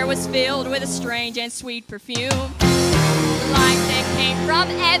 the air was filled with a strange and sweet perfume. light that came from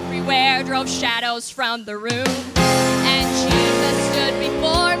everywhere drove shadows from the room. And Jesus stood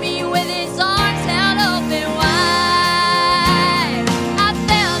before me with his arms held open wide. I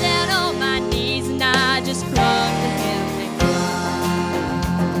fell down on my knees and I just clung to him and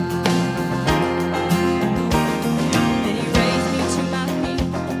cried. Then he raised me to my feet,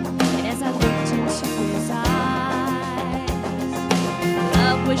 and as I looked into his eyes,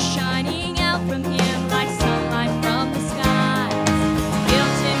 love was shining out from him like sunlight from the skies.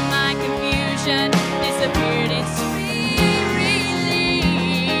 Guilt in my confusion disappeared in sweet relief.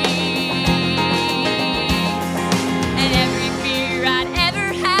 And every fear I'd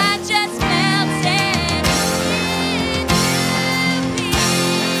ever had just melted into peace.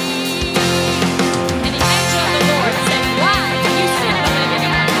 And the angel of the Lord said, "Why do you sit believing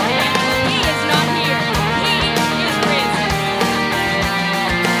in my name? He is not here. He is risen.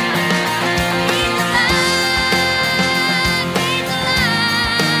 He's alive. He's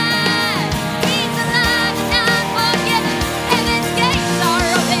alive. He's alive and I'm forgiven. Heaven's gates are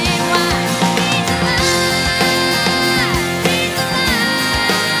open wide. He's alive. He's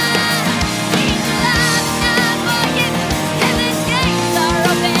alive. He's alive and I'm forgiven. Heaven's gates are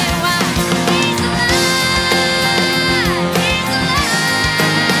open wide. He's alive. He's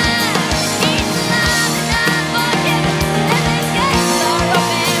alive. He's alive and I'm forgiven. Heaven's gates are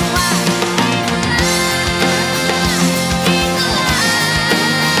open wide. He's alive. He's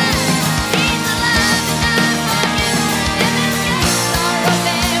alive. He's alive and I'm forgiven. Heaven's gates are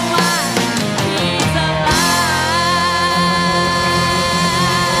open wide. He's alive.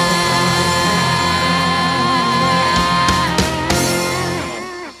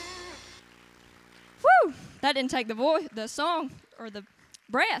 Whew! That didn't take the song or the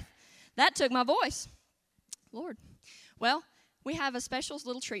breath. That took my voice. Lord. Well, we have a special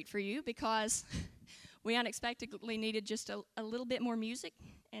little treat for you because we unexpectedly needed just a little bit more music,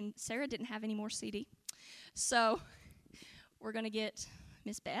 and Sarah didn't have any more CD. So we're going to get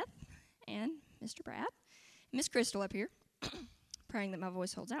Miss Beth and Mr. Brad, and Miss Crystal up here, praying that my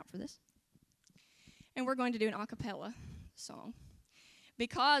voice holds out for this. And we're going to do an a cappella song.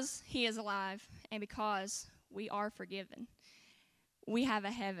 Because he is alive and because we are forgiven, we have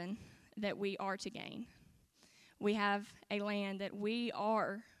a heaven that we are to gain. We have a land that we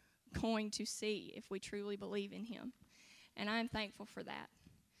are going to see if we truly believe in him. And I am thankful for that.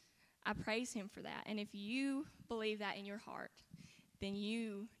 I praise him for that. And if you believe that in your heart, then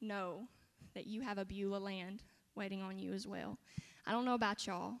you know that you have a Beulah land waiting on you as well. I don't know about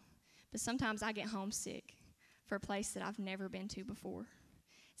y'all, but sometimes I get homesick for a place that I've never been to before.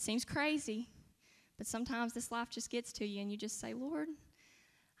 It seems crazy, but sometimes this life just gets to you and you just say, Lord,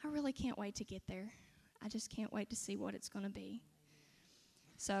 I really can't wait to get there. I just can't wait to see what it's going to be.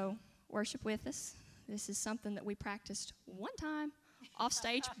 So worship with us. This is something that we practiced one time off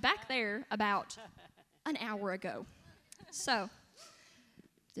stage back there about an hour ago. So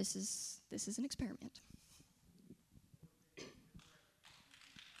this is an experiment.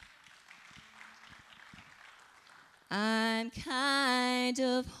 I'm kind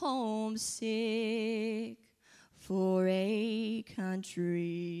of homesick for a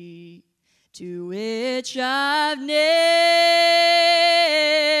country to which I've never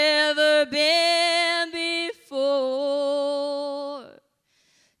been before.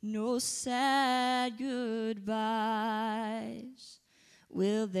 No sad goodbyes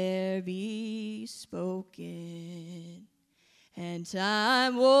will there be spoken, and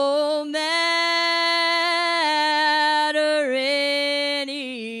time won't matter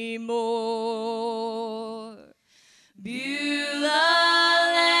anymore. Beulah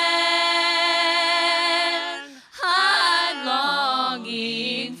land, I'm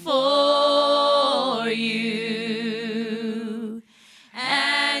longing for you,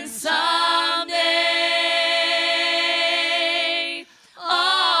 and someday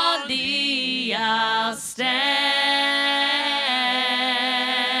on thee I'll stand.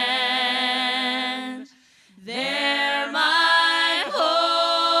 There my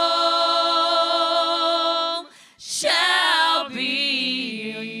home shall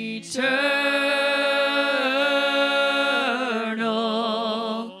be eternal.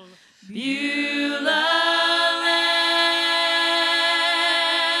 Beulah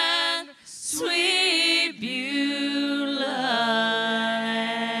land, sweet Beulah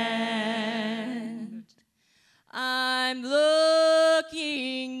land. I'm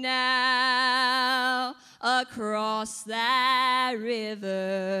looking now across that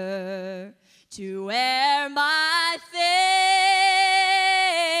river to where my faith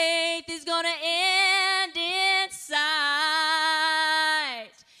is gonna end in sight.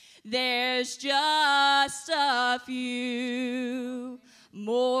 There's just a few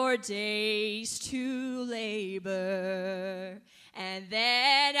more days to labor, and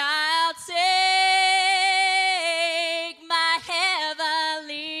then I'll take my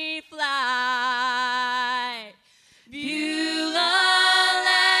heavenly flight. Beulah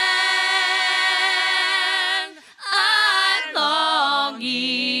land, I'm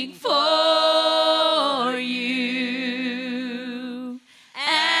longing for you,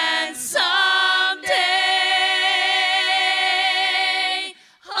 and someday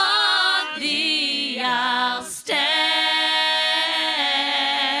on thee I'll stand.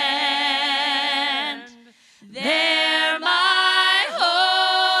 There my home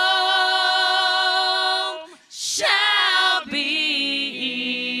shall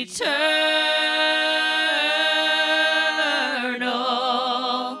be eternal.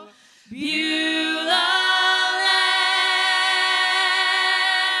 Beulah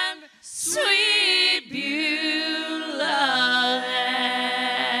land, sweet Beulah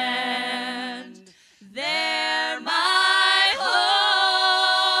land. There my home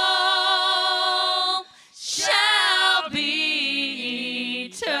shall be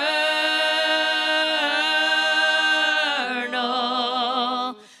eternal.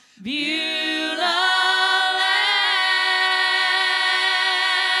 Beulah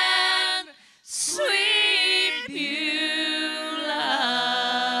land, sweet Beulah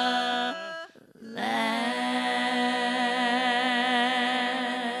land.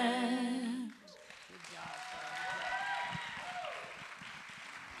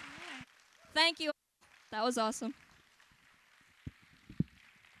 Thank you. That was awesome.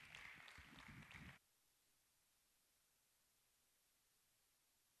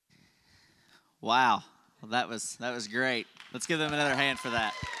 Wow. Well, that was great. Let's give them another hand for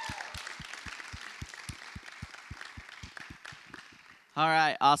that. All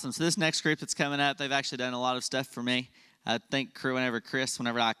right, awesome. So this next group that's coming up, they've actually done a lot of stuff for me. I think whenever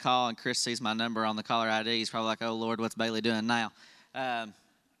I call and Chris sees my number on the caller ID, he's probably like, oh, Lord, what's Bailey doing now?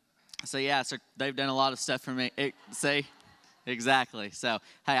 So they've done a lot of stuff for me. See? Exactly. So,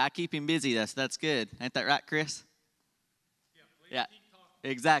 hey, I keep him busy, though, so that's good. Ain't that right, Chris? Yeah.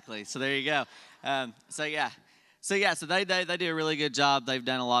 Exactly. So there you go. So they do a really good job. They've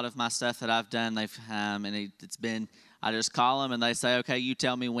done a lot of my stuff that I've done. I just call them and they say, okay, you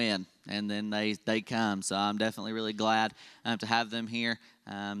tell me when, and then they come. So I'm definitely really glad to have them here.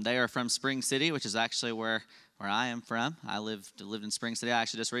 They are from Spring City, which is actually where I am from. I lived in Spring City. I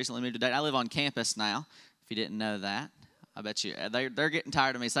actually just recently moved to Dayton. I live on campus now, if you didn't know that. I bet you they're getting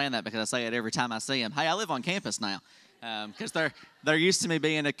tired of me saying that because I say it every time I see them. Hey, I live on campus now. Because they're used to me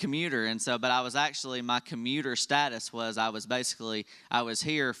being a commuter, and so, but I was actually, my commuter status was I was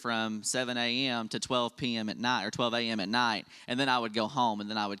here from 7 a.m. to 12 p.m. at night, or 12 a.m. at night, and then I would go home, and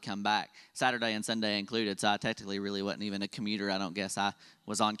then I would come back, Saturday and Sunday included, so I technically really wasn't even a commuter. I don't guess I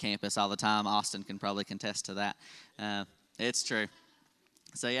was on campus all the time. Austin can probably contest to that. It's true.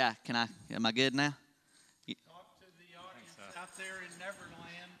 So yeah, am I good now? Talk to the audience out there in Neverland.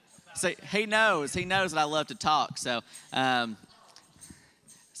 See, he knows that I love to talk. So,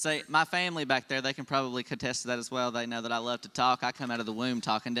 my family back there, they can probably contest to that as well. They know that I love to talk. I come out of the womb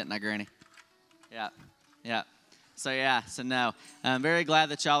talking, didn't I, Granny? Yeah. So no, I'm very glad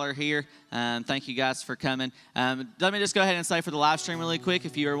that y'all are here. Thank you guys for coming. Let me just go ahead and say for the live stream really quick,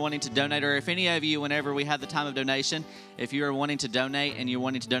 if you are wanting to donate, or if any of you, whenever we have the time of donation, if you are wanting to donate and you're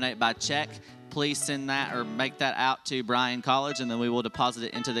wanting to donate by check, please send that or make that out to Bryan College, and then we will deposit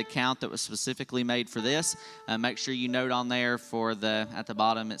it into the account that was specifically made for this. Make sure you note on there at the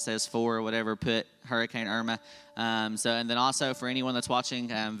bottom it says for or whatever, put Hurricane Irma. And then also for anyone that's watching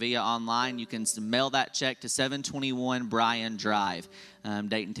via online, you can mail that check to 721 Bryan Drive,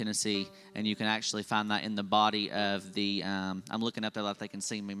 Dayton, Tennessee, and you can actually find that in the body of the. I'm looking up there if they can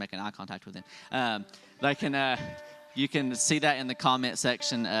see me making eye contact with them. You can see that in the comment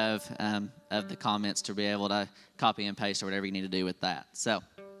section of the comments to be able to copy and paste or whatever you need to do with that. So,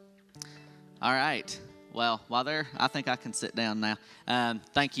 all right. Well, I think I can sit down now.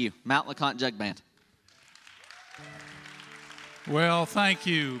 Thank you. Mount LeConte Jug Band. Well, thank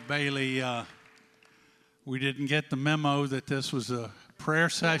you, Bailey. We didn't get the memo that this was a prayer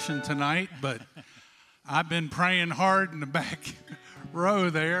session tonight, but I've been praying hard in the back row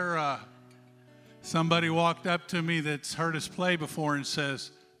there. Somebody walked up to me that's heard us play before and says,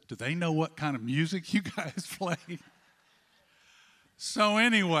 do they know what kind of music you guys play? So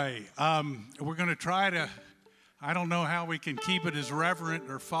anyway, we're going to try to, I don't know how we can keep it as reverent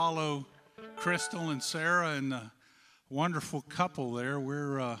or follow Crystal and Sarah and the wonderful couple there.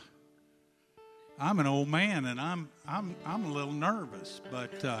 I'm an old man and I'm a little nervous,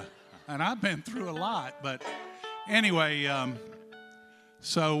 but And I've been through a lot. But anyway,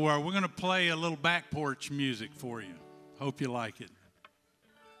 so we're going to play a little back porch music for you. Hope you like it.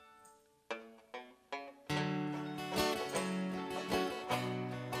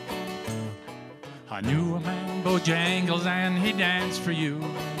 I knew a man, Bojangles, and he danced for you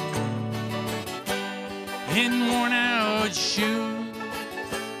in worn-out shoes,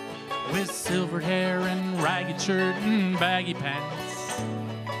 with silvered hair and ragged shirt and baggy pants,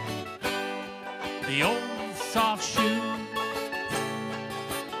 the old soft shoe.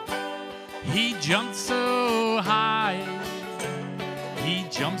 He jumped so high, he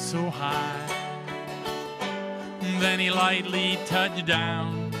jumped so high, then he lightly touched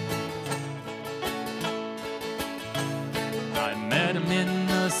down. I met him in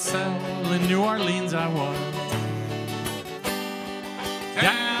a cell in New Orleans, I was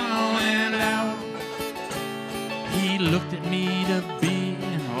down and out. He looked at me to be,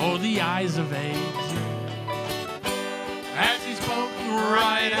 oh, the eyes of age, as he spoke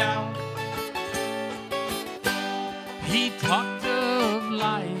right out. He talked of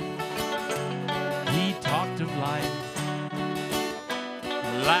life, he talked of life,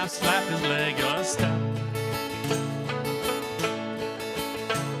 laughed, slapped his leg a step.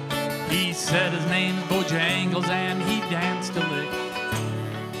 He said his name's Bojangles and he danced a lick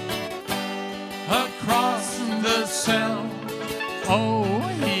across the cell. Oh,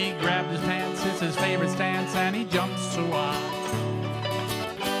 he grabbed his pants, it's his favorite stance, and he jumped so high.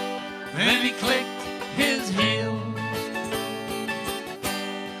 Then he clicked his heel.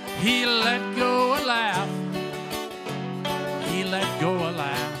 He let go a laugh. He let go a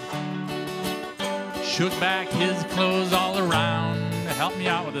laugh. Shook back his clothes all around. Help me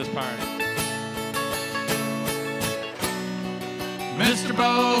out with this part. Mr.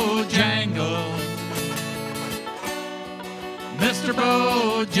 Bojangles, Mr.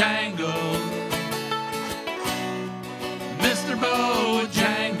 Bojangles, Mr.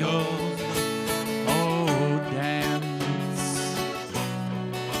 Bojangles, oh, dance.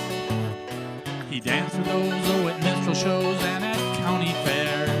 He danced for those at minstrel shows and at county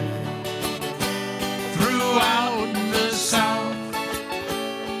fairs throughout the South.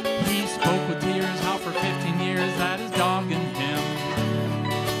 He spoke with tears how for 15 years that is dogging him.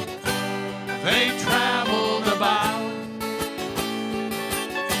 They traveled about.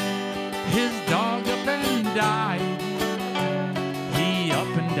 His dog up and died. He up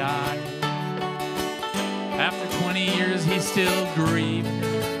and died. After 20 years he still grieved.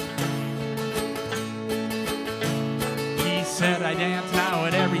 He said, I dance now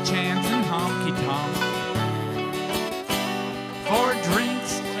at every chance in honky-tonk for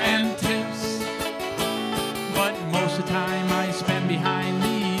drinks and tips, but most of the time I spend behind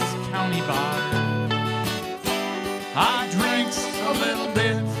these county bars. I drinks a little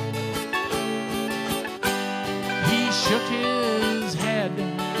bit. He shook his head,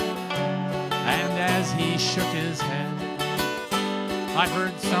 and as he shook his head, I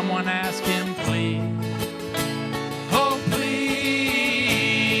heard someone ask him, please, oh please,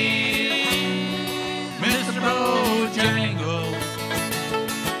 Mr. Bojangles,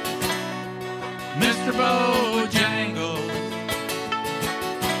 Mr. Bojangles,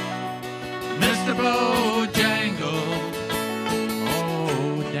 Mr. Bojangles,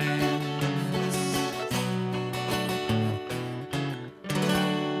 oh, dance.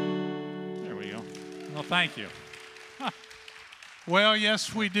 There we go. Well, thank you. Well,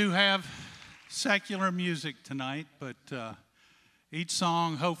 yes, we do have secular music tonight, but each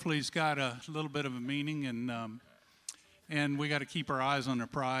song hopefully has got a little bit of a meaning, and we got to keep our eyes on the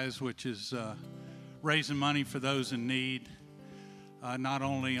prize, which is raising money for those in need, not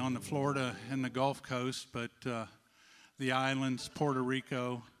only on the Florida and the Gulf Coast, but the islands, Puerto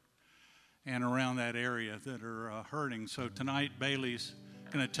Rico, and around that area that are hurting. So tonight, Bailey's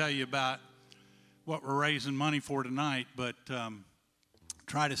going to tell you about what we're raising money for tonight, but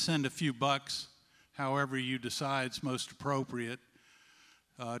try to send a few bucks, however you decide's most appropriate,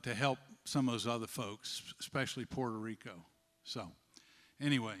 to help some of those other folks, especially Puerto Rico. So,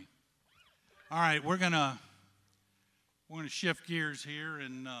 anyway, all right, we're gonna shift gears here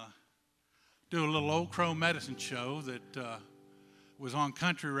and do a little Old Crow medicine show that was on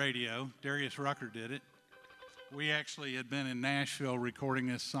country radio. Darius Rucker did it. We actually had been in Nashville recording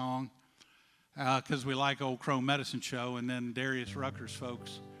this song because we like Old Crow medicine show, and then Darius Rucker's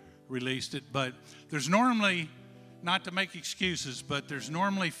folks released it. But there's normally, not to make excuses, but there's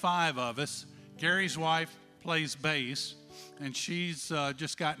normally 5 of us. Gary's wife plays bass, and she's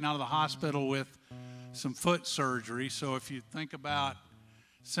just gotten out of the hospital with some foot surgery. So if you think about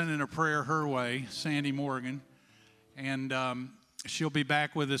sending a prayer her way, Sandy Morgan. And she'll be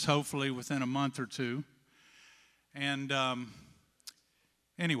back with us hopefully within a month or two. And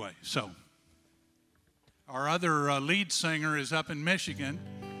anyway, so our other lead singer is up in Michigan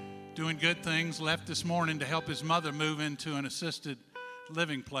doing good things. Left this morning to help his mother move into an assisted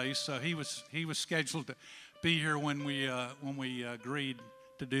living place. So he was scheduled to be here when we agreed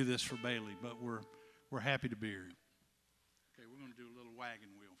to do this for Bailey. But we're happy to be here. Okay, we're going to do a little wagon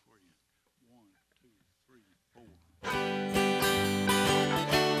wheel for you. 1, 2, 3, 4.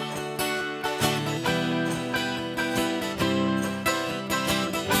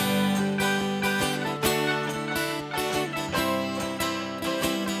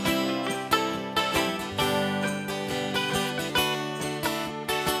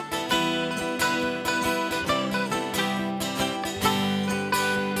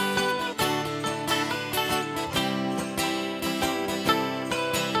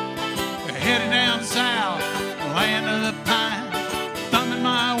 Headed down south, land of the pine, thumbing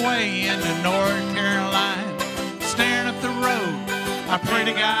my way into North Carolina. Staring up the road, I pray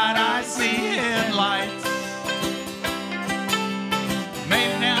to God I see headlights.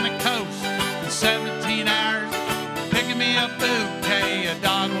 Made it down the coast in 17 hours, picking me a bouquet of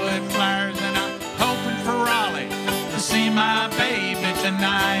dogwood flowers, and I'm hoping for Raleigh to see my baby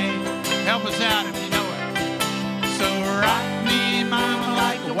tonight. Help us out if you know it. So rock me, mama,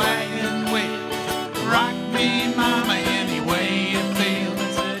 like a wagon wheel. Rock me, mama, any way you feel.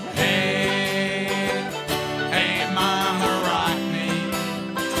 I said, hey, hey, mama, rock me.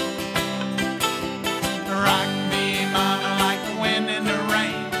 Rock me, mama, like the wind in the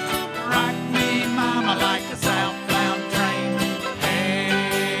rain. Rock me, mama, like a southbound train. Hey,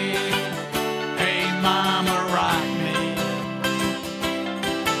 hey, mama, rock me.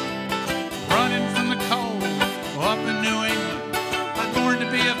 Running from the cold up in New England, I was born to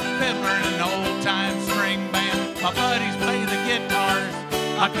be a fiddler in an old-time string band. My buddies play the guitars,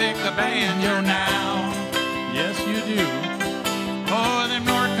 I pick the banjo now. Yes, you do. Oh, them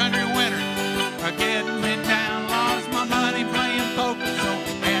North Country winters are getting me down. Lost my money playing poker, so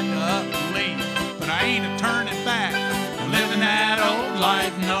had to up and leave. But I ain't a turning back, living that old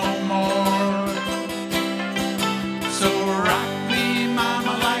life no more. So rock me,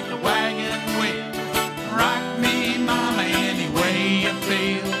 mama, like a wagon wheel. Rock me, mama, any way you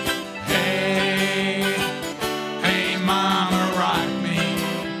feel. Hey, hey, mama, rock me.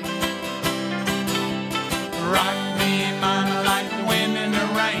 Rock me, mama, like the wind in the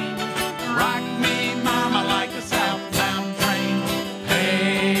rain. Rock me, mama, like a southbound train.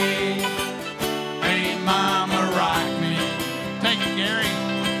 Hey, hey, mama, rock me. Take it, Gary.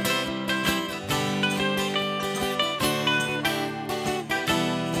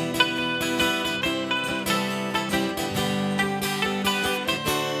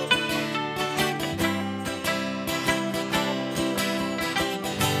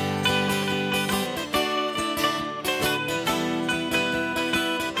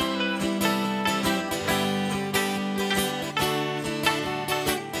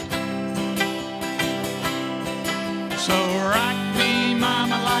 So rock me,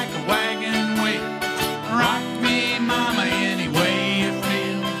 mama, like a wagon wheel. Rock me, mama, any way you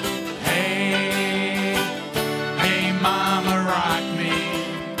feel. Hey, hey, mama, rock me.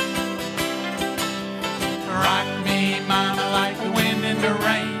 Rock me, mama, like the wind in the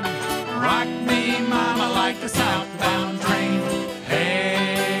rain. Rock me, mama, like the southbound train.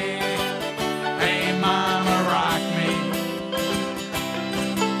 Hey, hey, mama, rock me.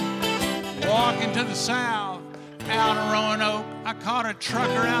 Walking to the south, out of Roanoke, I caught a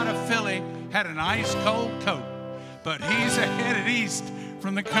trucker out of Philly, had an ice cold coat, but he's headed east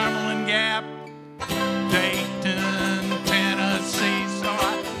from the Cumberland Gap, Dayton, Tennessee. So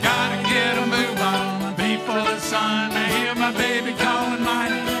I gotta get a move on before the sun. I hear my baby calling my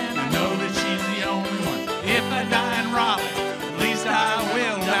name, and I know that she's the only one. If I die in Raleigh, at least I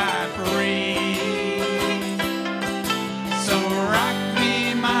will die free. So rock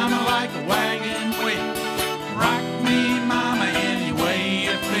me, mama, like a wagon wheel. Rock me, mama, any way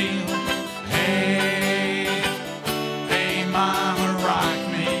you feel. Hey, hey, mama, rock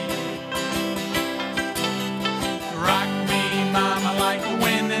me.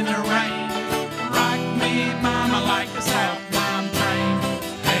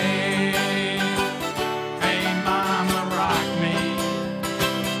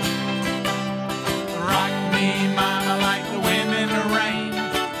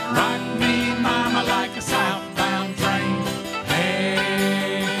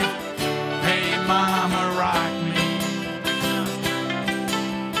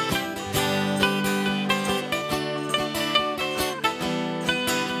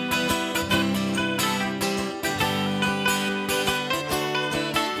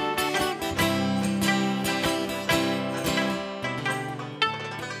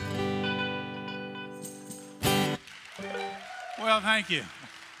 Well, thank you.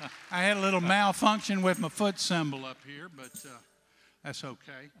 I had a little malfunction with my foot symbol up here, but that's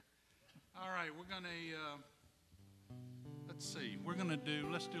okay. All right, we're going to,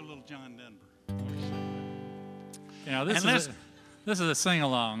 let's do a little John Denver. You know, this is a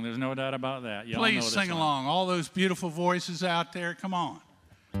sing-along. There's no doubt about that. Y'all please know this sing one. along. All those beautiful voices out there, come on.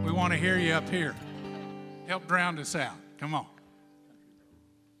 We want to hear you up here. Help drown us out. Come on.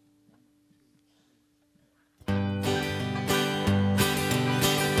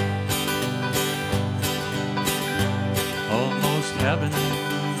 Almost heaven,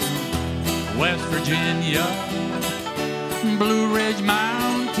 West Virginia, Blue Ridge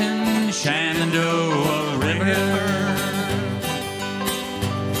Mountain, Shenandoah River.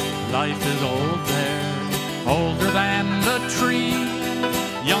 Life is old there, older than the tree,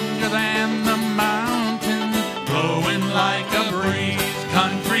 younger than the mountain, blowing like a breeze.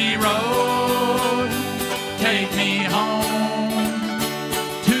 Country road, take me home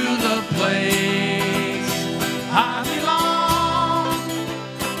to the place I belong.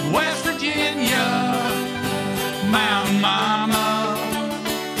 West Virginia, Mountain Mama,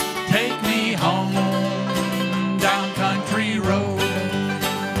 take me home down country road.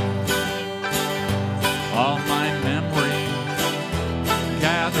 All my memories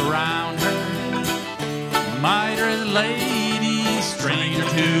gather round her, mitre lady, stranger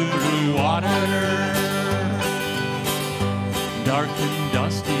to blue water. Dark and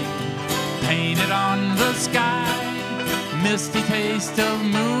dusty, painted on the sky, misty taste of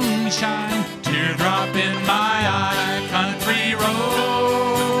moonshine, teardrop in my eye. Country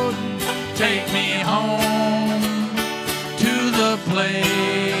road, take me home to the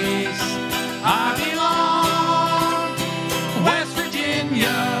place I belong. West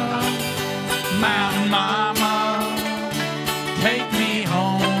Virginia, Mountain Mama, take me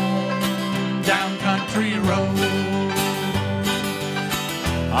home down country road.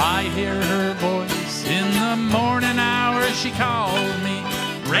 I hear her voice in the morning hour, she calls me.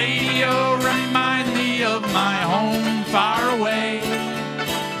 Radio remind me of my home far away.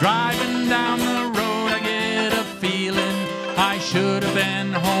 Driving down the road I get a feeling I should have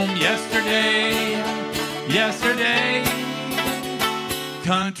been home yesterday. Yesterday,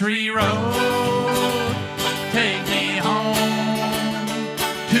 country road, take me home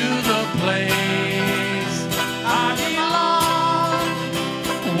to the place I belong.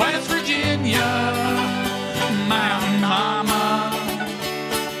 West Virginia, Mountain Mama,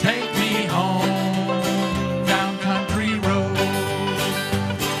 take me home down country road.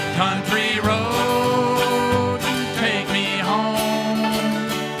 Country road, take me home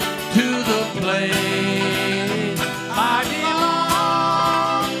to the place I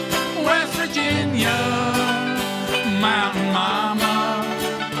belong. West Virginia, Mountain Mama,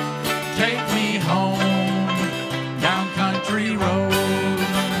 take me home down country road.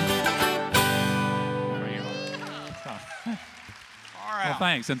 Well,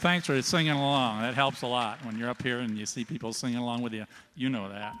 thanks, and thanks for singing along. That helps a lot when you're up here and you see people singing along with you. You know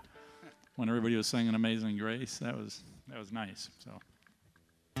that. When everybody was singing Amazing Grace, that was nice. So.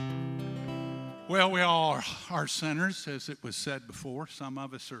 Well, we all are sinners, as it was said before. Some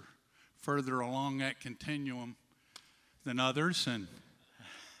of us are further along that continuum than others, and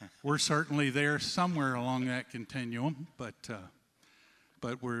we're certainly there somewhere along that continuum. But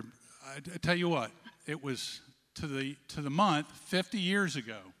we're. I tell you what, it was to the month 50 years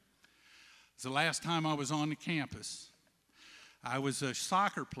ago. It was the last time I was on the campus. I was a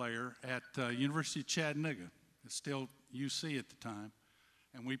soccer player at University of Chattanooga. It's still UC at the time.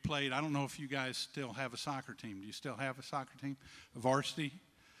 And we played, I don't know if you guys still have a soccer team. Do you still have a soccer team? A varsity?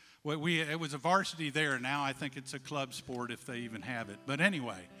 Well, it was a varsity there. Now I think it's a club sport if they even have it. But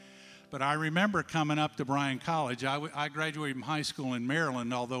anyway, I remember coming up to Bryan College. I graduated from high school in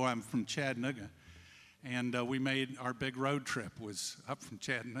Maryland, although I'm from Chattanooga. And we made our big road trip was up from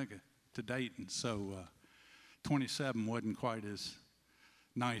Chattanooga to Dayton. So 27 wasn't quite as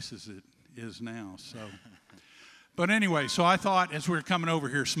nice as it is now. So, but anyway, so I thought as we were coming over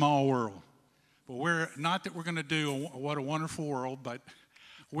here, small world. But we're not that we're going to do what a wonderful world, but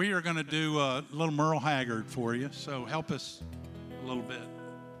we are going to do a little Merle Haggard for you. So help us a little bit.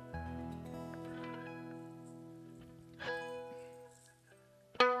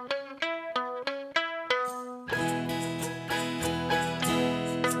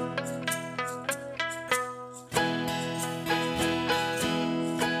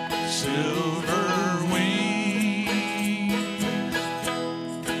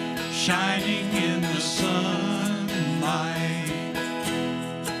 Shining in the sunlight,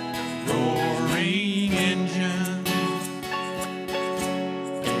 roaring engine,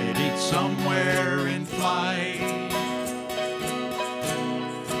 headed somewhere in flight.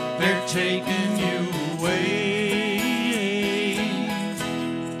 taking you away,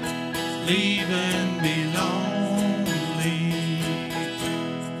 leaving me lonely.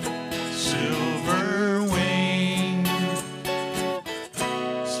 Silver wing,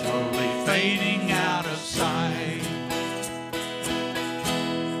 slowly fading out of sight.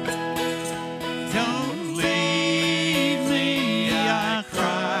 Don't leave me, I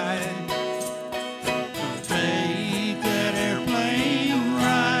cried. Don't take that airplane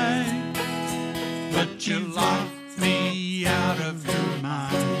ride, but you locked me out of your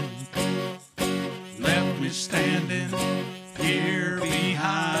mind. Left me standing here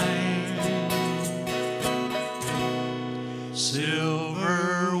behind.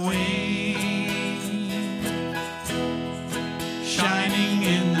 Silver wing, shining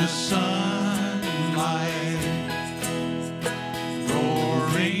in the sunlight.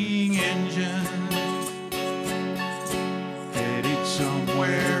 Roaring engine, headed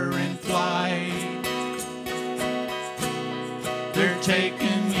somewhere in flight. They're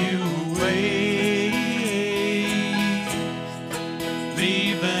taking you away,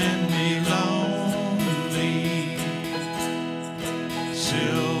 leaving me lonely.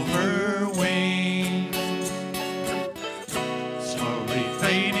 Silver wing, slowly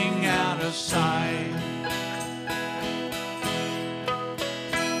fading out of sight.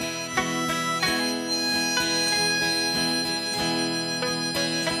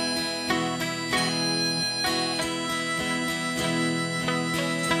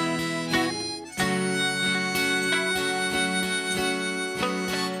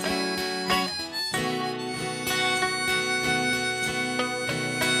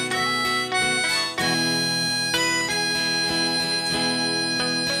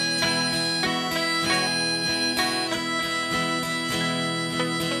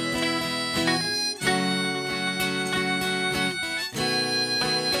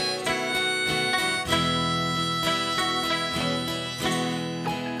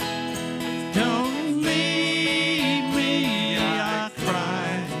 Don't leave me, I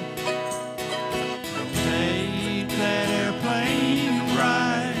cried. Don't take that airplane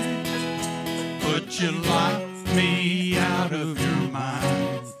ride, but you locked me out of your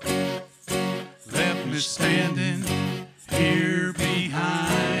mind. Left me standing here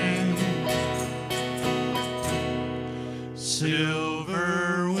behind.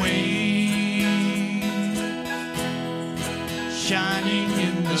 Silver wing, shining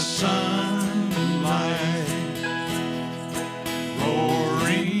in the sunlight.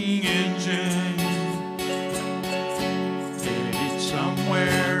 Roaring engine, headed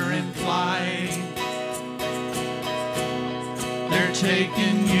somewhere in flight. They're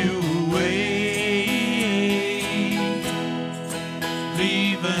taking you away,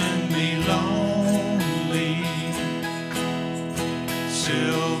 leaving me lonely.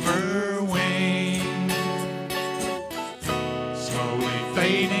 Silver wing, slowly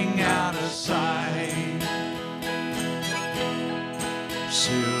fading out of sight.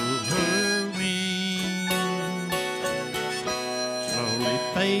 Silver wing, slowly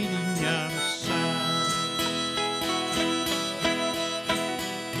fading out of sight.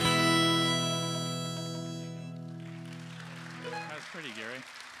 That's pretty, Gary.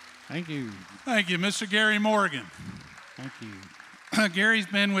 Thank you. Thank you, Mr. Gary Morgan. Thank you. Gary's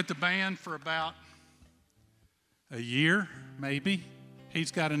been with the band for about a year, maybe.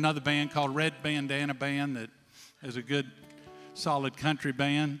 He's got another band called Red Bandana Band that is a good, solid country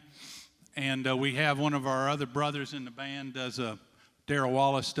band. And we have one of our other brothers in the band, Darrell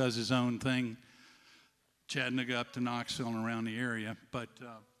Wallace does his own thing, Chattanooga up to Knoxville and around the area. But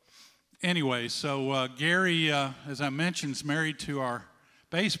anyway, so Gary, as I mentioned, is married to our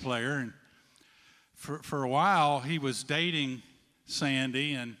bass player. And for a while, he was dating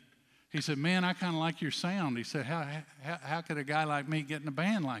Sandy, and he said, man, I kind of like your sound. He said, how could a guy like me get in a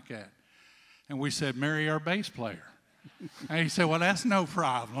band like that? And we said, marry our bass player. And he said, well, that's no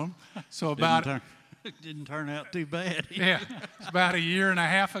problem. So about Didn't turn out too bad. yeah, it's about a year and a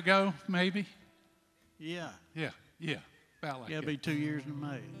half ago, maybe. Yeah. Yeah, about like It'll that. be 2 years in May.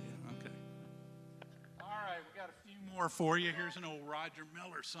 Okay. All right, we got a few more for you. Here's an old Roger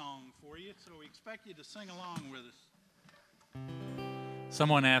Miller song for you. So we expect you to sing along with us.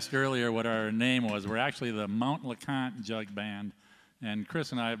 Someone asked earlier what our name was. We're actually the Mount LeConte Jug Band, and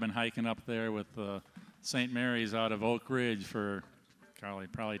Chris and I have been hiking up there with St. Mary's out of Oak Ridge for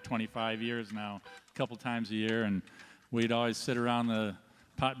probably 25 years now, a couple times a year, and we'd always sit around the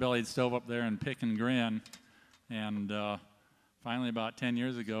pot-bellied stove up there and pick and grin. And finally, about 10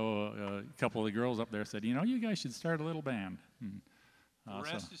 years ago, a couple of the girls up there said, you know, you guys should start a little band. And, The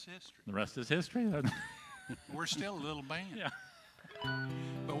rest is history. The rest is history. We're still a little band. Yeah.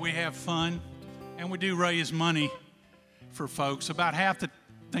 But we have fun, and we do raise money for folks. About half the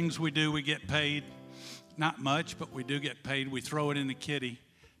things we do, we get paid. Not much, but we do get paid. We throw it in the kitty,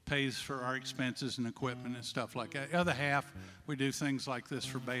 pays for our expenses and equipment and stuff like that. The other half, we do things like this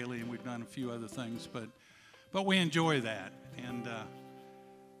for Bailey, and we've done a few other things, but we enjoy that, and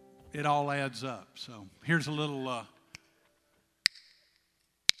it all adds up. So here's a little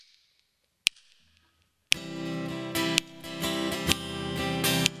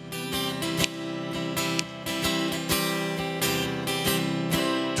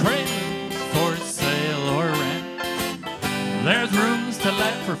Trailers for sale or rent. There's rooms to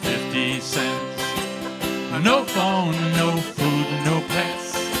let for 50 cents. No phone, no food, no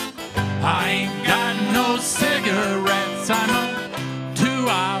pets. I ain't got no cigarettes. I'm a 2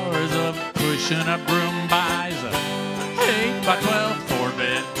 hours of pushing a broom buys a 8 by 12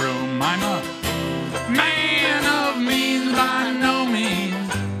 4-bedroom. I'm a man of means by no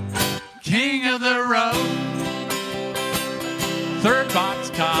means, king of the road. Third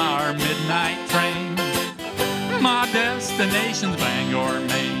boxcar, midnight train. My destination's Bangor,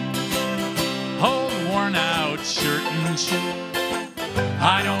 Maine. Old worn out shirt and shoe.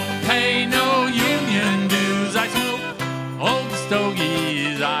 I don't pay no union dues. I smoke old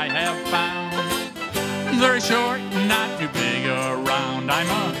stogies I have found. They're short and not too big around. I'm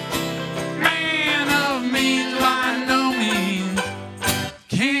a man of means by no means,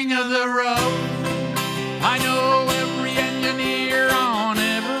 king of the road. I know every engineer on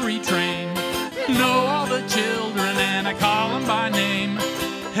every train, know all the children and I call them by name.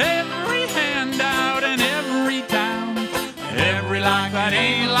 Every handout in every town, every life that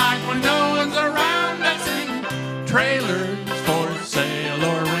ain't like when no one's around. I sing trailers for sale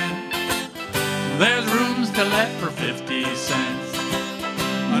or rent. There's rooms to let for 50 cents.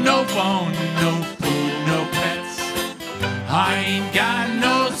 No phone, no food, no pets. I ain't got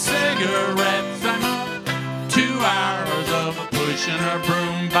no cigarettes. I'm a 2 hours of a pushing a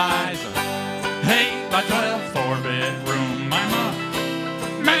broom buys a 8 by 12 4-bedroom. I'm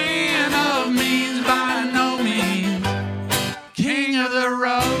a man of means by no means, king of the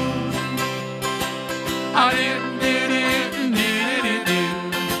road. I did it, did it, do.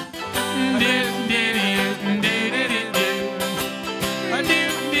 Did it, did it, do. I did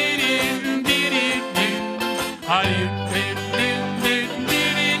it, did it, do. I did.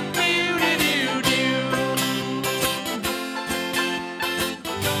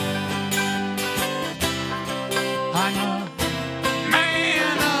 I'm a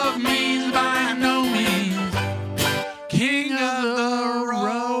man of means by no means, king of the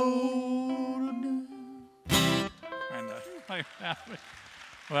road.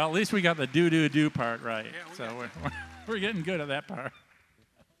 Well, at least we got the do part right. Yeah, so we're getting good at that part.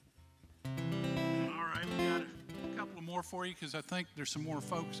 All right, we got a couple more for you because I think there's some more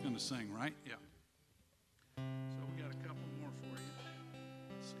folks going to sing, right? Yeah. So we got a couple more for you.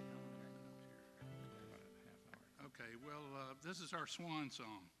 Let's see how long we got up here. About a half hour. Okay, well, this is our swan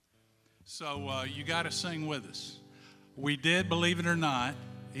song. So you got to sing with us. We did, believe it or not,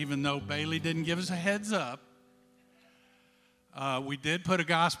 even though Bailey didn't give us a heads up, we did put a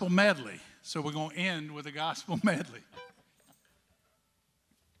gospel medley. So we're going to end with a gospel medley.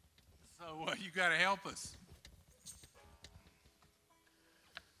 So you got to help us.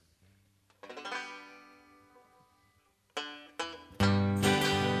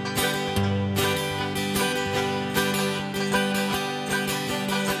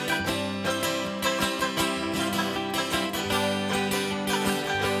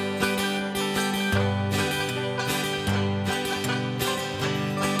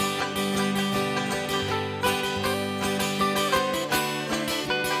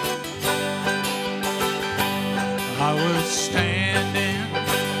 I was standing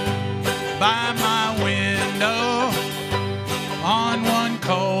by my window on one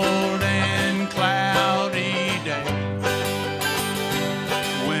cold and cloudy day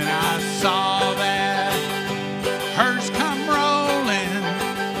when I saw that hearse come rolling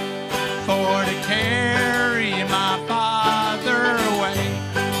for to carry my father away.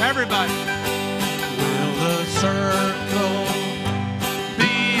 Everybody, will the circle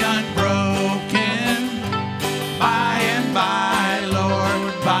be unbroken? By and by,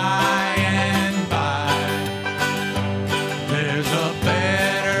 Lord, by and by, there's a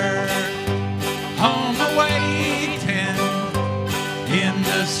better home awaiting in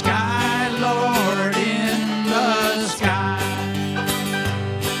the sky, Lord, in the sky.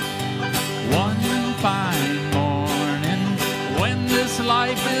 One fine morning when this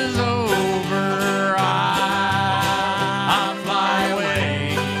life is over, I'll fly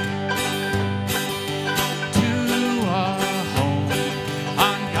away to a home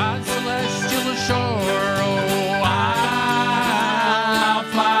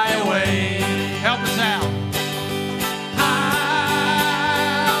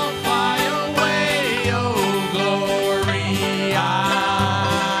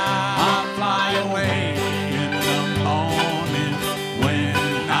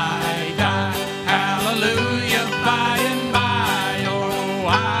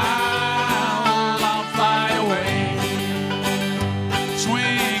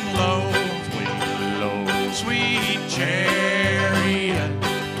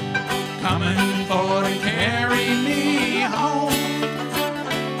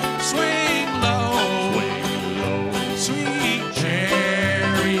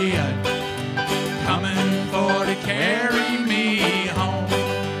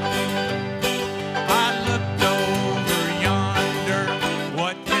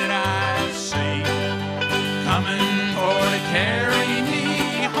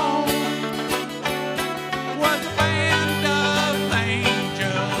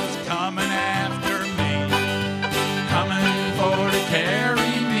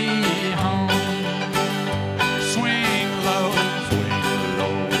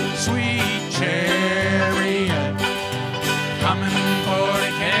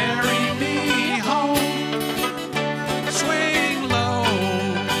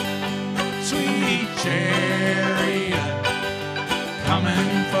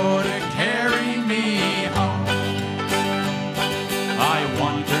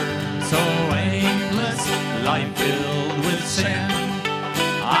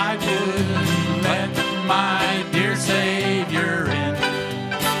I wouldn't let my dear Savior in.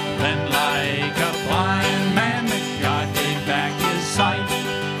 Then like a blind man that God gave back his sight.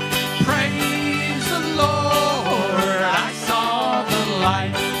 Praise the Lord, I saw the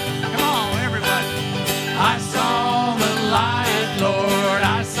light. Come on, everybody. I saw the light, Lord,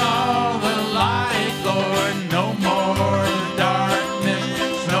 I saw the light, Lord. No more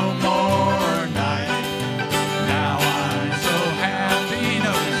darkness, no more night. Now I'm so happy,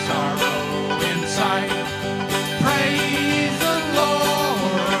 no sorrow in sight. Praise the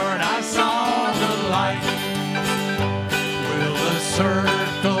Lord, I saw the light. Will the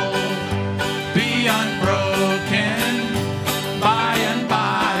circle be unbroken by and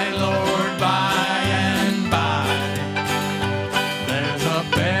by, Lord, by and by? There's a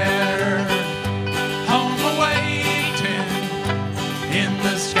better home awaiting in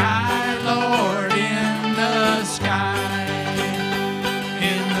the sky, Lord, in the sky.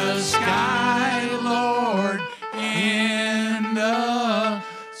 In the sky, Lord, in the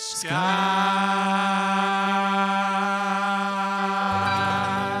sky.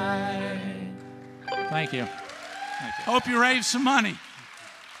 Thank you. Hope you raised some money.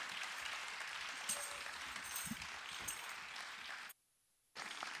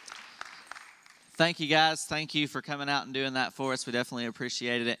 Thank you, guys. Thank you for coming out and doing that for us. We definitely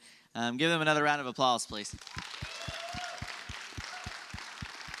appreciated it. Give them another round of applause, please.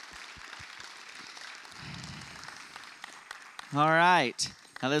 All right.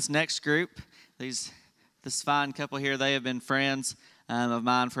 Now this next group, this fine couple here, they have been friends of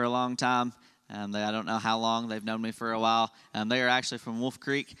mine for a long time. I don't know how long. They've known me for a while. They are actually from Wolf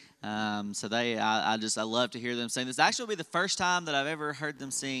Creek. So I love to hear them sing. This actually will be the first time that I've ever heard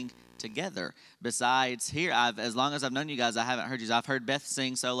them sing together. Besides here, as long as I've known you guys, I haven't heard you. I've heard Beth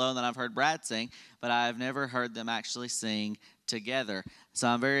sing solo, and then I've heard Brad sing, but I've never heard them actually sing together. So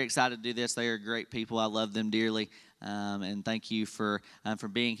I'm very excited to do this. They are great people. I love them dearly. And thank you for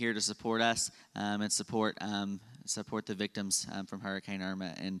being here to support us and support the victims from Hurricane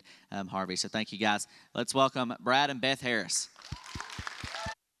Irma and Harvey. So thank you, guys. Let's welcome Brad and Beth Harris.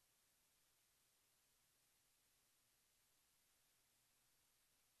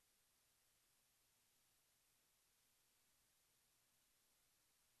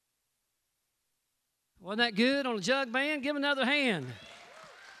 Wasn't that good on the jug band? Give him another hand.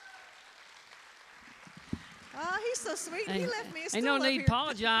 Oh, he's so sweet. He left me a stool Ain't no up need here. to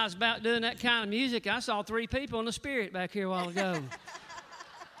apologize about doing that kind of music. I saw 3 people in the spirit back here a while ago.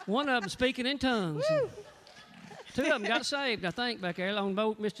 One of them speaking in tongues. 2 of them got saved, I think, back there along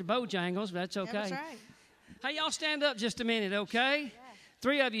Mr. Bojangles, but that's okay. Yeah, that's right. Hey, y'all stand up just a minute, okay? Yeah.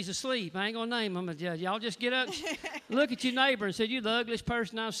 3 of you's asleep. I ain't going to name them, but y'all just get up, look at your neighbor and say, you're the ugliest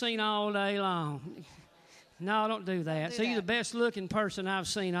person I've seen all day long. No, don't do that. So you're the best looking person I've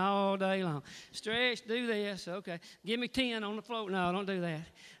seen all day long. Stretch, do this. Okay. Give me 10 on the floor. No, don't do that.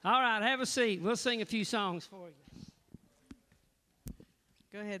 All right, have a seat. We'll sing a few songs for you.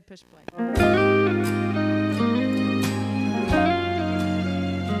 Go ahead, push play.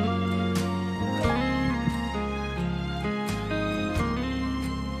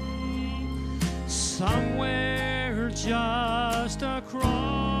 Somewhere just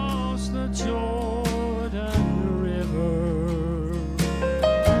across the Jordan River,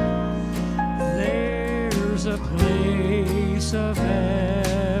 there's a place of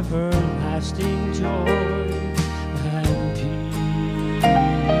everlasting joy and peace,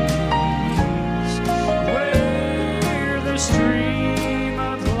 where the stream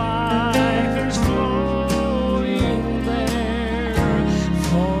of life is flowing there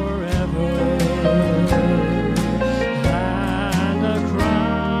forever. And the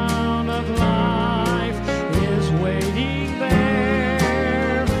crown of life is waiting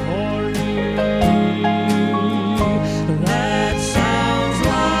there for me. That sounds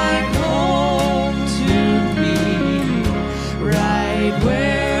like home to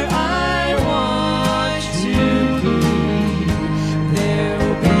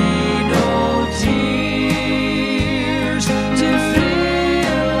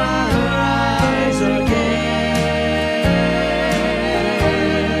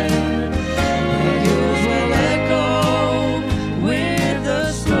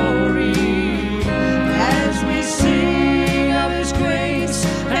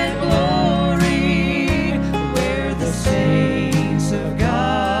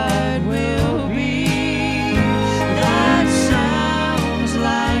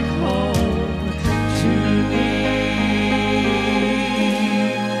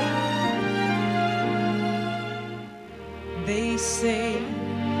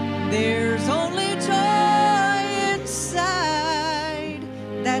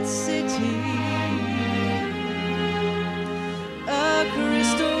that city. A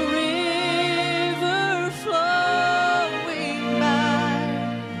crystal river flowing by,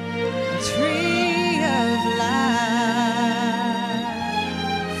 a tree of life.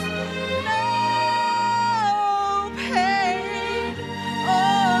 No pain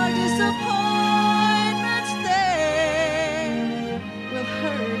or disappointments there will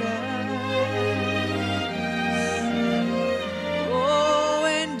hurt us. Oh,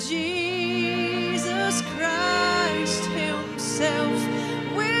 and Jesus Christ Himself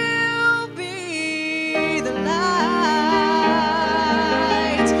will be the light.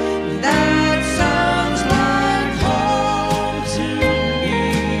 That sounds like home to me,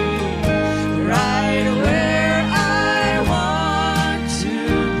 right where I want to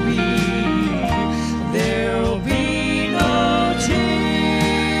be. There'll be no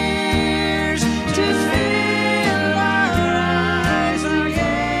tears to fill our eyes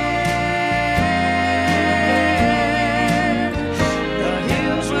again. The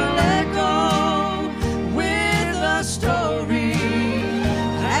hills will echo with a story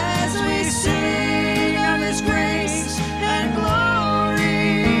as we sing of His grace and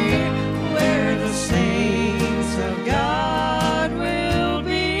glory, where the saints of God will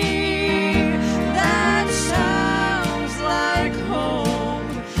be. That sounds like home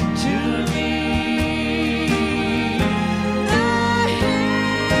to me. The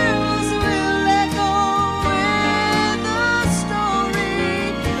hills will echo with a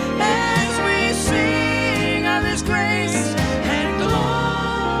story as we sing of His grace and glory,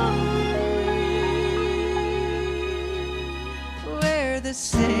 where the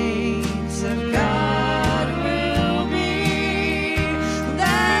saints of God will be.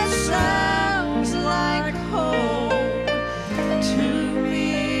 That sounds like home to me.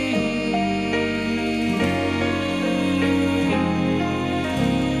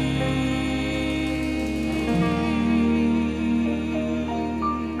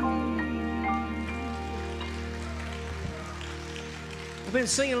 We've been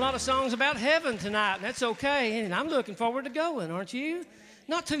singing a lot of songs about heaven tonight, and that's okay. And I'm looking forward to going, aren't you?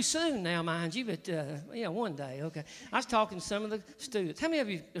 Not too soon now, mind you, but one day, okay. I was talking to some of the students. How many of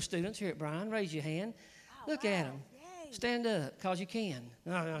you are students here at Bryan? Raise your hand. Look at them. Stand up, because you can.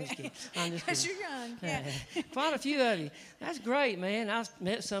 No, I'm just kidding. I'm just Because kidding. you're young. Yeah. Quite a few of you. That's great, man. I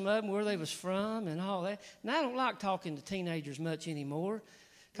met some of them where they was from and all that. And I don't like talking to teenagers much anymore,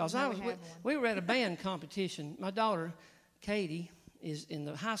 because we were at a band competition. My daughter, Katie, is in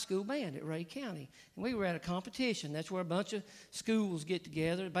the high school band at Ray County. And we were at a competition. That's where a bunch of schools get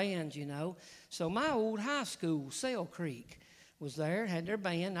together, bands, you know. So my old high school, Sail Creek, was there, had their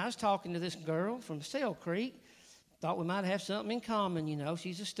band. I was talking to this girl from Sail Creek. Thought we might have something in common, you know.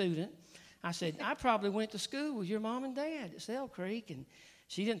 She's a student. I said, I probably went to school with your mom and dad at Sail Creek. And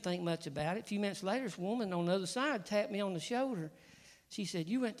she didn't think much about it. A few minutes later, this woman on the other side tapped me on the shoulder. She said,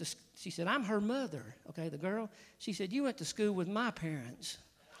 she said, I'm her mother, okay, the girl. She said, you went to school with my parents.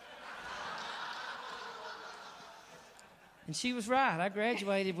 And she was right. I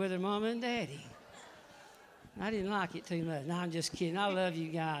graduated with her mom and daddy. I didn't like it too much. No, I'm just kidding. I love you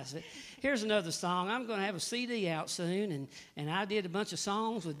guys. Here's another song. I'm going to have a CD out soon, and I did a bunch of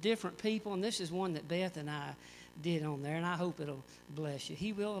songs with different people, and this is one that Beth and I did on there, and I hope it'll bless you.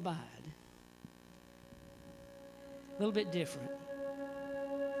 He Will Abide. A little bit different.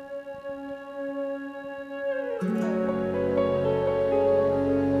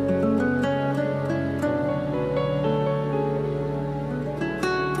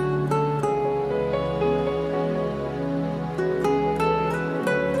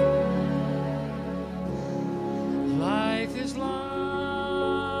 Life is like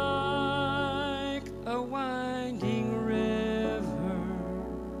a winding river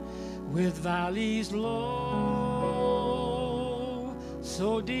with valleys low,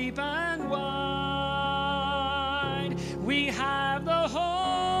 so deep and wide. We have the Holy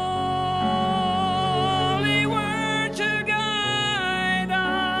Word to guide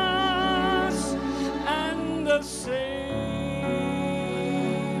us, and the Savior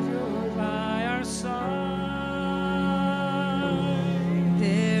by our side.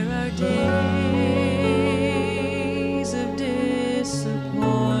 There are days of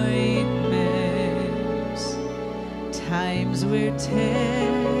disappointments, times we're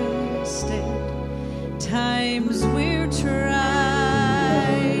tested, times we're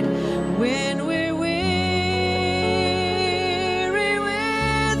tried, when we're weary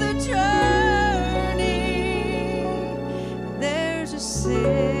with the journey. There's a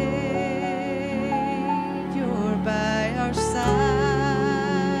Savior by our side,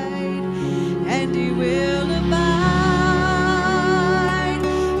 and He will abide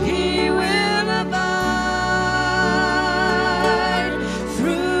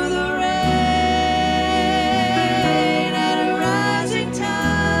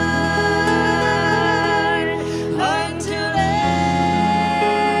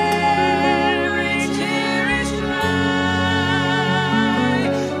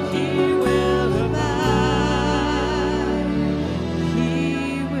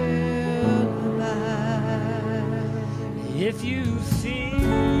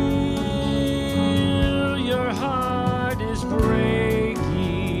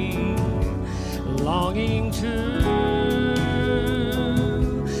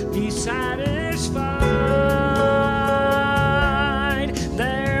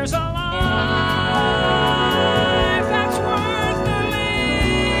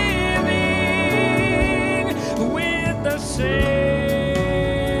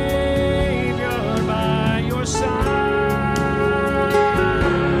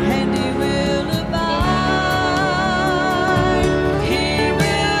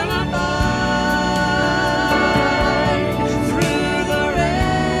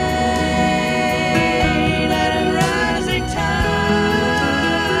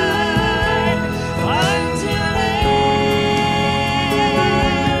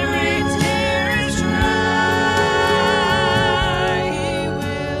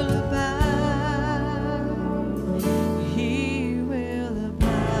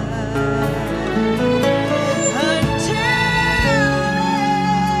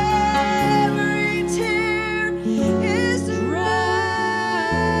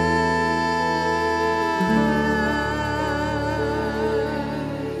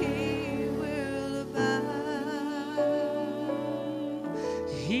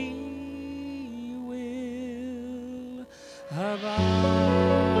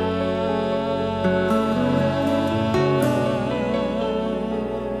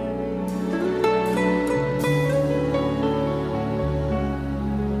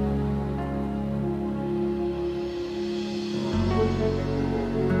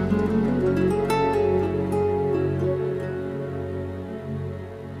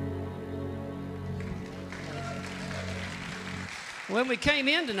When we came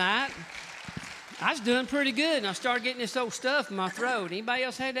in tonight, I was doing pretty good, and I started getting this old stuff in my throat. Anybody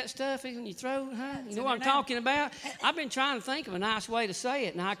else had that stuff in your throat, huh? You know what I'm talking about? I've been trying to think of a nice way to say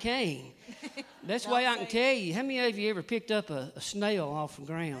it, and I can't. Best way I can tell you, how many of you ever picked up a snail off the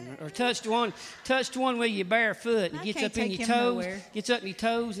ground, or touched one with your bare foot, and it gets up in your toes, gets up in your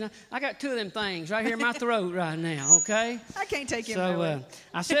toes? And I got two of them things right here in my throat right now, okay? I can't take him nowhere.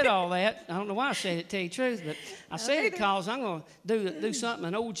 I said all that. I don't know why I said it, to tell you the truth, but I said it because I'm going to do something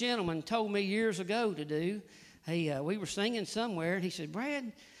an old gentleman told me years ago to do. We were singing somewhere, and he said,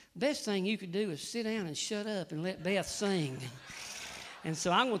 Brad, best thing you could do is sit down and shut up and let Beth sing. And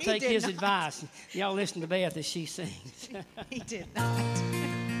so I'm going to take his advice. Y'all listen to Beth as she sings. He did not.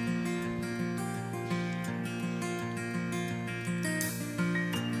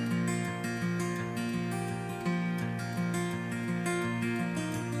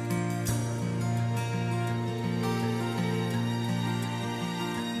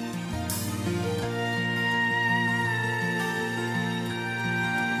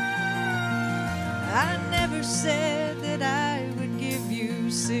 I never said that I would give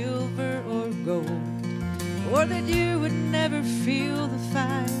you silver or gold, or that you would never feel the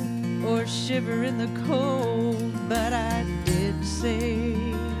fire or shiver in the cold, but I did say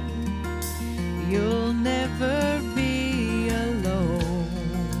you'll never be alone.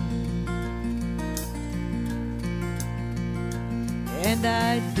 And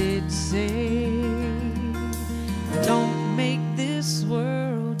I did say don't make this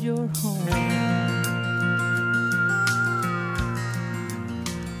world your home.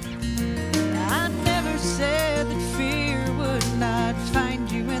 Said that fear would not find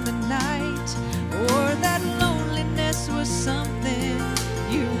you in the night, or that loneliness was something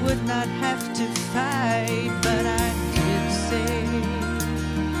you would not have to fight. But I did say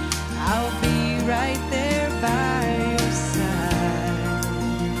I'll be right there by your side.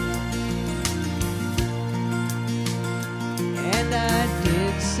 And I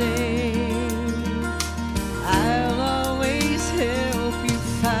did say I'll always help you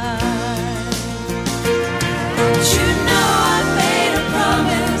find. You know I made a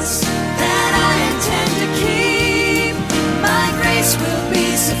promise that I intend to keep. My grace will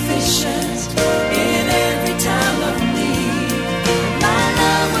be sufficient in every time of need. My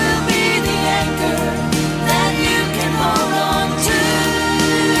love will be the anchor that you can hold on to.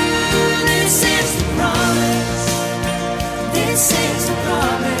 This is the promise. This is the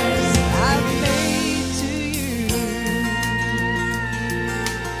promise I've made to you.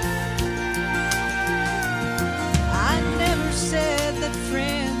 Said that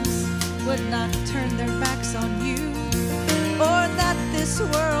friends would not turn their backs on you, or that this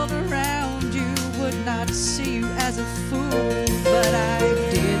world around you would not see you as a fool. But I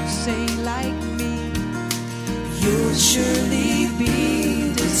did say, like me, you'll surely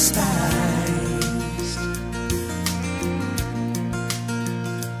be despised.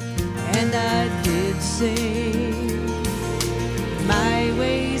 And I did say my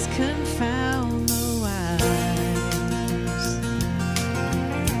ways confound the wise.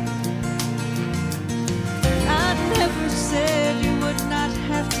 Never said you would not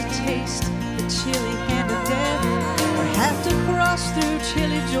have to taste the chilly hand of death, or have to cross through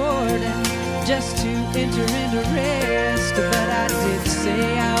chilly Jordan just to enter into rest. But I did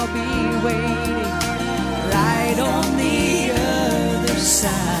say I'll be waiting right on the other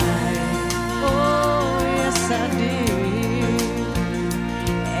side. Oh, yes, I did.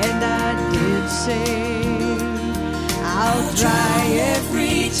 And I did say I'll dry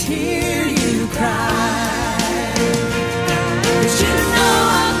every tear you cry. But you know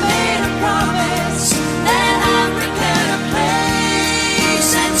I made a promise that I'd prepare a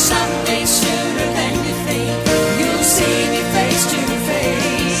place, and someday sooner than you think you'll see me face to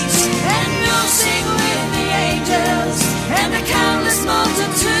face, and you'll sing with the angels and the countless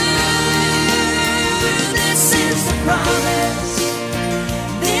multitude. This is the promise.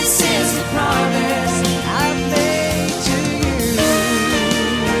 This is the promise I've made to you.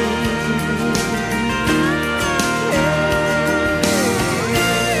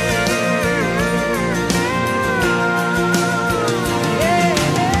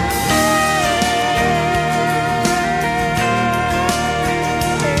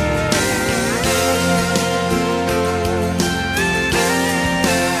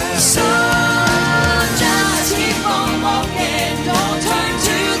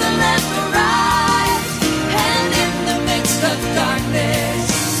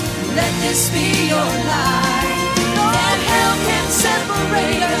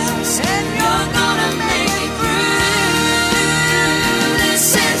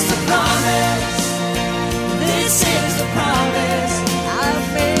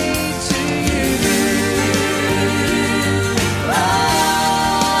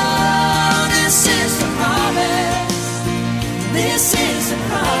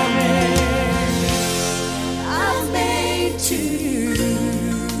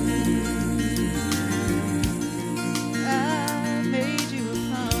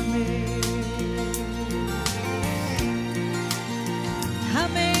 I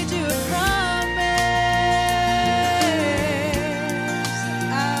made you a promise.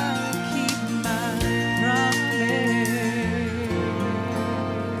 I'll keep my promise.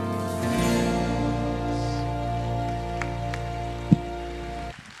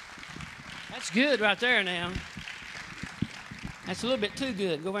 That's good right there now. That's a little bit too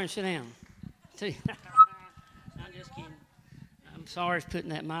good. Go over and sit down. I'm just kidding. I'm sorry for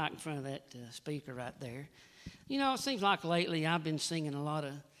putting that mic in front of that speaker right there. You know, it seems like lately I've been singing a lot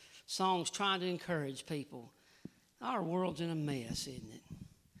of songs trying to encourage people. Our world's in a mess, isn't it?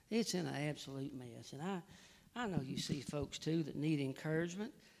 It's in an absolute mess. And I know you see folks, too, that need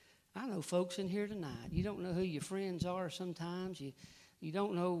encouragement. I know folks in here tonight. You don't know who your friends are sometimes. You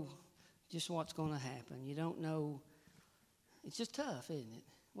don't know just what's going to happen. You don't know. It's just tough, isn't it?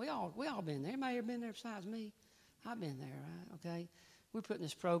 We all been there. Everybody ever been there besides me? I've been there, right? Okay. We're putting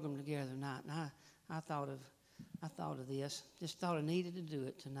this program together tonight, and I thought of this. Just thought I needed to do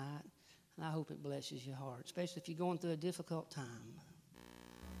it tonight, and I hope it blesses your heart, especially if you're going through a difficult time.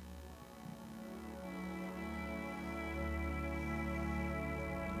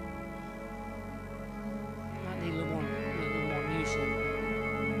 Might need a little more music.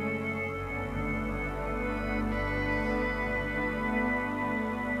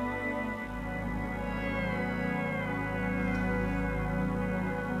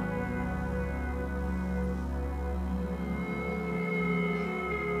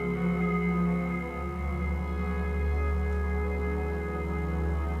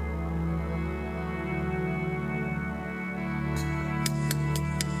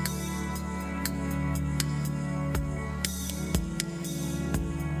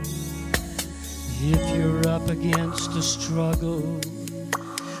 If you're up against a struggle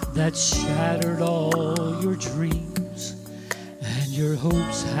that shattered all your dreams, and your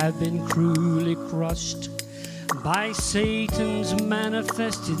hopes have been cruelly crushed by Satan's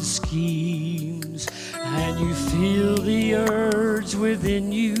manifested schemes, and you feel the urge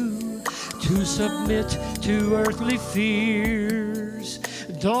within you to submit to earthly fears,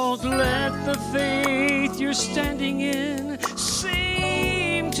 don't let the faith you're standing in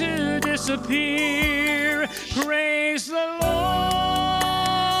seem to disappear. Praise the Lord.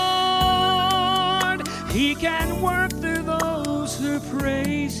 He can work through those who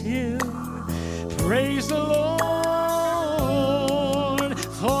praise Him. Praise the Lord,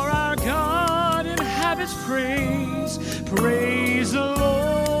 for our God inhabits praise. Praise the Lord,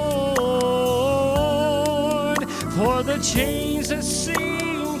 for the chains that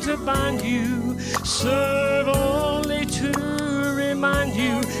seem to bind you serve only to remind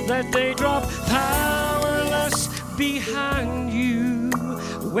you that they drop powerless behind you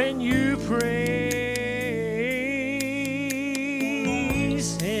when you praise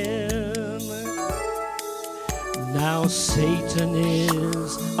Him. Now Satan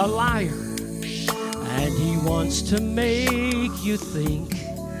is a liar, and he wants to make you think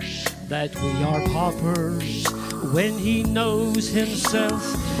that we are paupers when he knows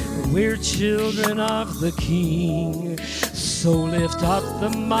himself we're children of the King. So lift up the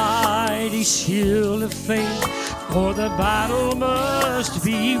mighty shield of faith, for the battle must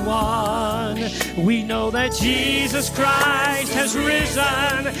be won. We know that Jesus Christ has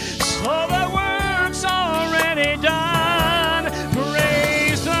risen, so the work's already done.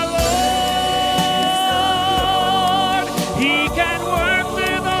 Praise the Lord. He can work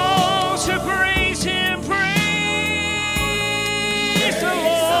through those who praise Him. Praise the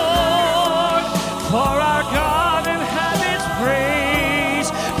Lord, for our God inhabits praise.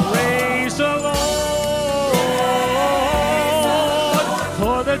 Praise the Lord,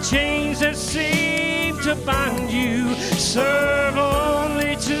 for the chains that seem to bind you serve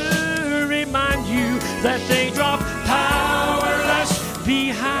only to remind you that they drop powerless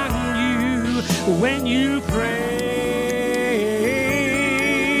behind you when you praise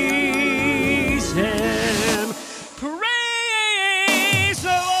Him. Praise the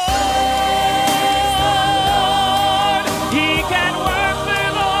Lord. He can work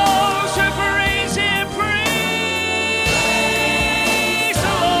through those who praise Him. Praise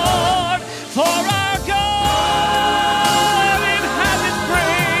the Lord, for our God inhabits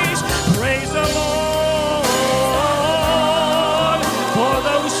praise. Praise the Lord, for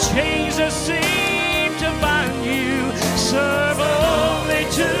those chains that seem to bind you serve only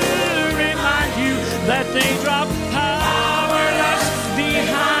to remind you that they drop powerless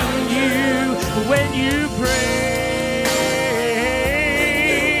behind you when you praise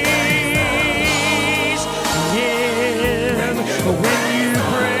Him. When you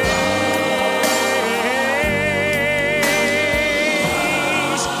praise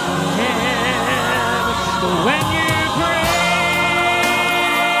Him. When you praise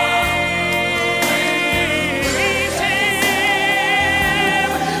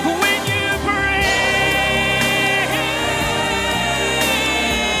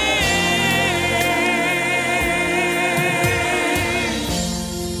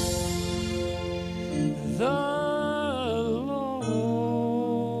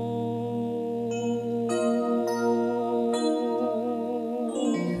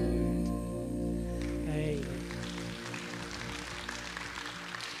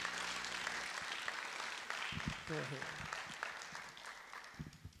Go ahead.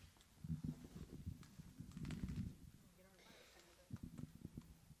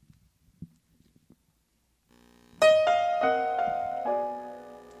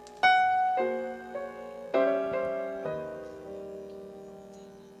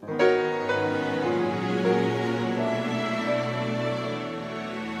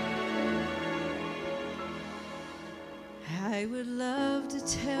 I would love to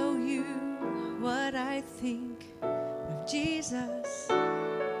tell you what I think of Jesus,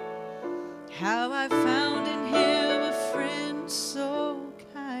 how I found in him a friend so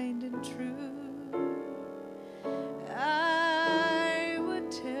kind and true. I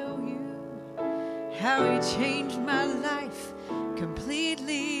would tell you how he changed my life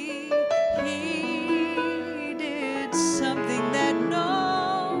completely. He did something that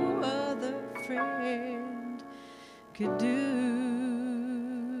no other friend could do.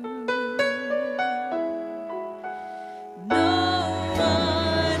 No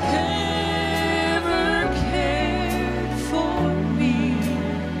one ever cared for me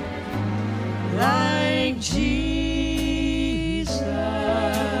like Jesus.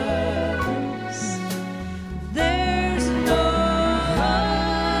 There's no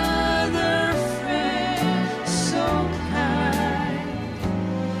other friend so kind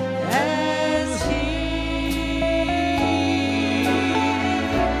as he.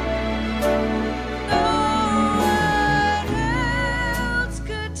 No one else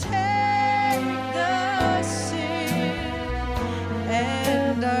could take the sin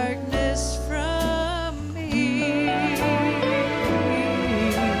and darkness from me.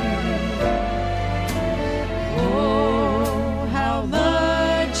 Oh, how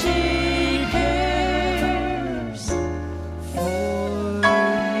much he cares for me.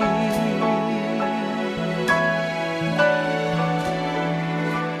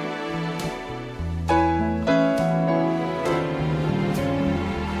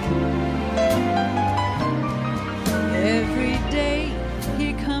 Every day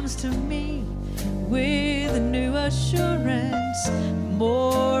he comes to me with a new assurance.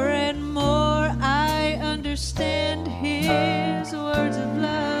 More and more I understand his words of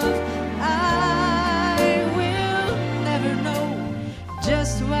love. I will never know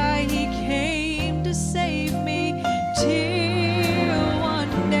just why he came to save me, till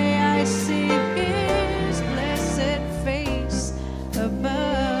one day I see his blessed face above.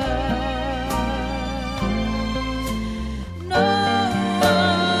 No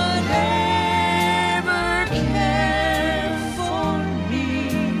one ever cared for me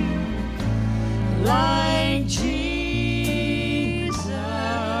like Jesus.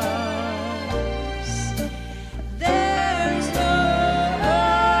 There's no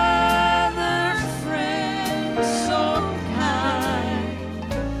other friend so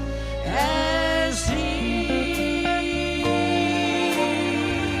kind as he.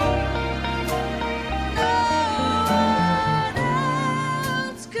 No one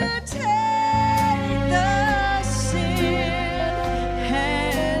else could take the sin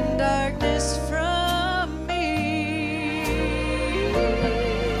and darkness from me.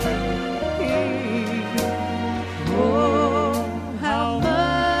 Oh, how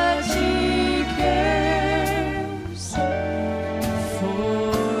much he cares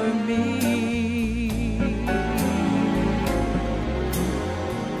for me.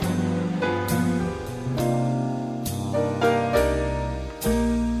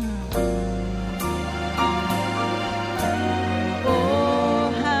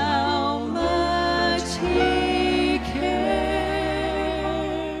 Oh, how much he cares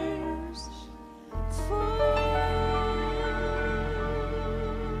for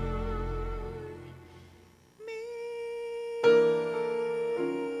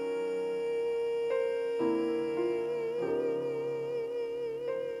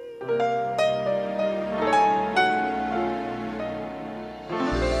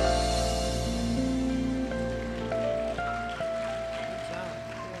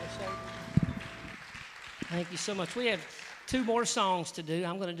Thank you so much. We have two more songs to do.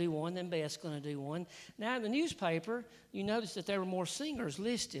 I'm going to do one, then Beth's going to do one. Now, in the newspaper, you notice that there were more singers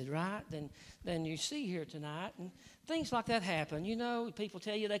listed, right, than you see here tonight. And things like that happen. You know, people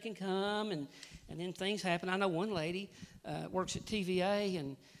tell you they can come, and then things happen. I know one lady works at TVA,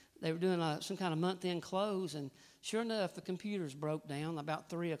 and they were doing some kind of month-end close, and sure enough, the computers broke down about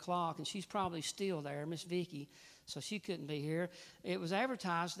 3 o'clock, and she's probably still there, Miss Vicki. So she couldn't be here. It was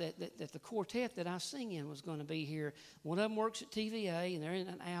advertised that the quartet that I sing in was going to be here. One of them works at TVA, and they're in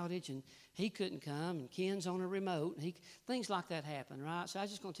an outage, and he couldn't come, and Ken's on a remote. And things like that happen, right? So I was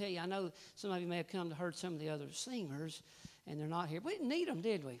just going to tell you, I know some of you may have come to heard some of the other singers, and they're not here. We didn't need them,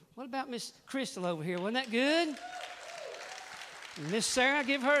 did we? What about Miss Crystal over here? Wasn't that good? Miss Sarah,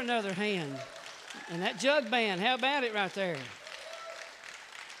 give her another hand. And that jug band, how about it right there?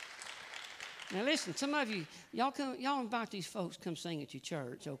 Now listen, some of you, y'all invite these folks to come sing at your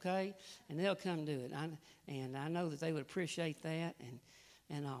church, okay? And they'll come do it. And I know that they would appreciate that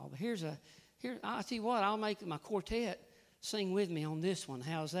and all. But I'll tell you what, I'll make my quartet sing with me on this one.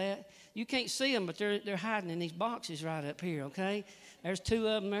 How's that? You can't see them, but they're hiding in these boxes right up here, okay? There's two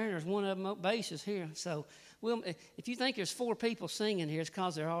of them there, and there's one of them up basses here. So if you think there's 4 people singing here, it's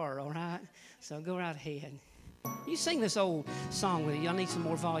because there are, all right? So go right ahead. You sing this old song with you. Y'all need some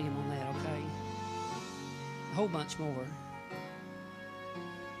more volume on that, okay? A whole bunch more.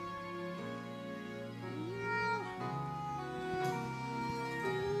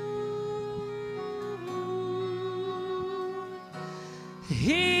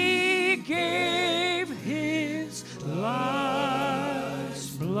 He gave his life's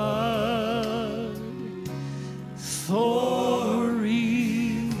blood for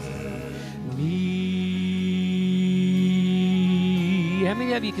me. How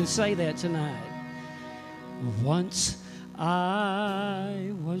many of you can say that tonight? Once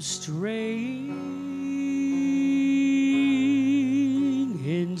I was straying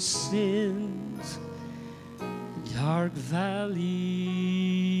in sin's dark valley,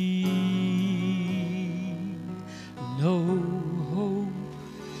 no hope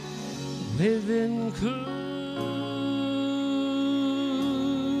within could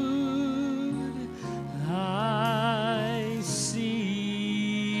I see,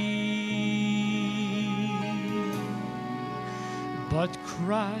 but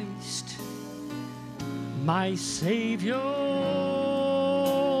Christ, my Savior,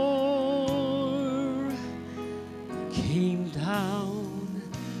 came down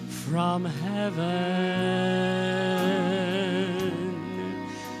from heaven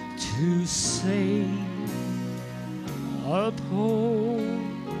to save a poor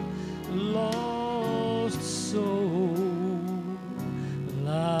lost soul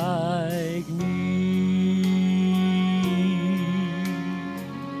like me.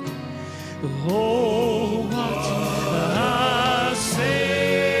 Oh, what a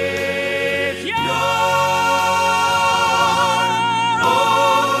Savior!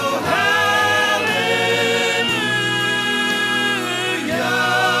 Oh, hallelujah!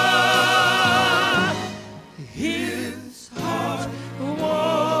 His heart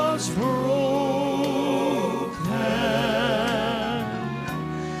was broken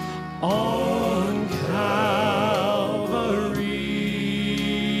on Calvary.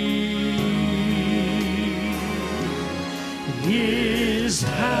 His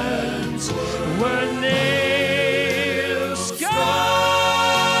hands were nail scarred,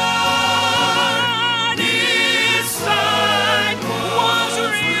 his side was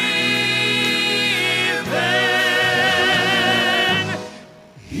riven.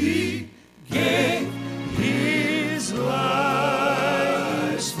 He gave his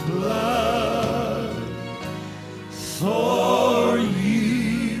life's blood for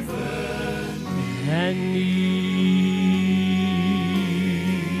you and me.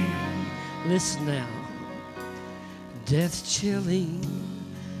 Listen now. Death's chilling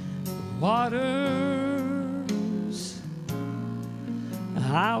waters,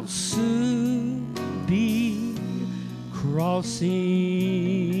 I'll soon be crossing,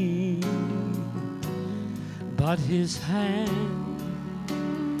 but his hand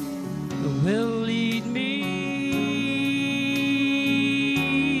will lead me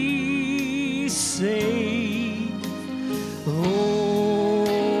safe. Oh,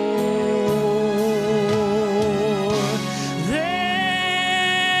 then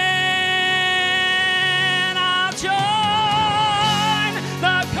I'll join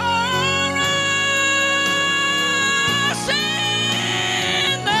the chorus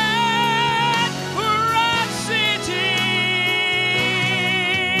in that bright city.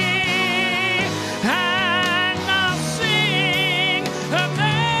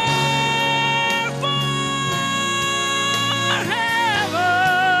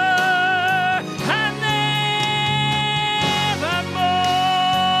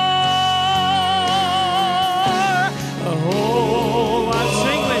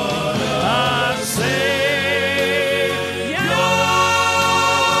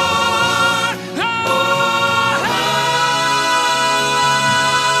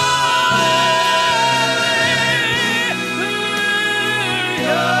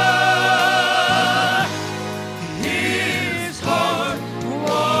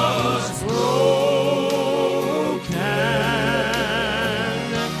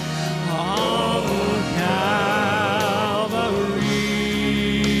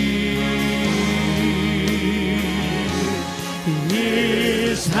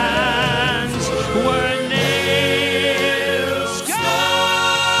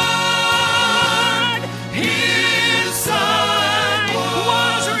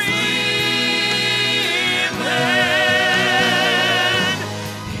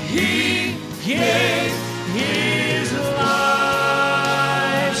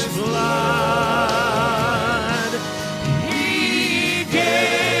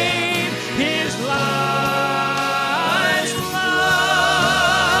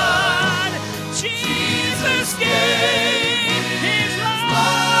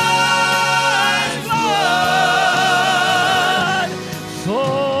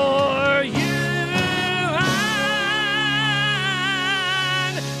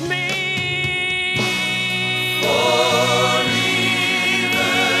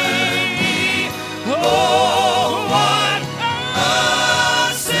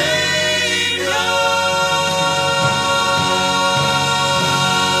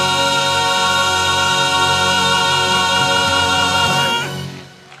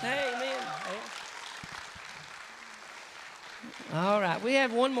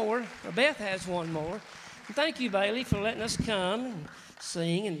 more. Beth has one more. And thank you, Bailey, for letting us come and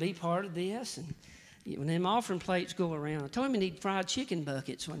sing and be part of this. And when them offering plates go around, I told him we need fried chicken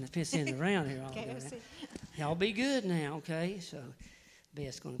buckets when they're sitting around here all day. Y'all be good now, okay? So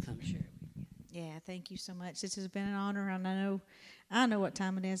Beth's going to come share it with you. Yeah, thank you so much. This has been an honor, and I know what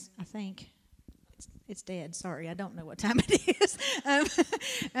time it is. I think it's dead. Sorry, I don't know what time it is.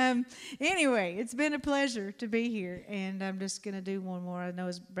 Anyway, it's been a pleasure to be here, and I'm just going to do one more. I know,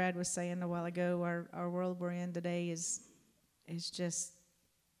 as Brad was saying a while ago, our world we're in today is just,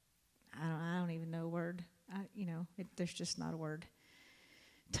 I don't even know a word. There's just not a word.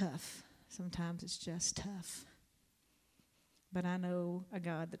 Tough. Sometimes it's just tough. But I know a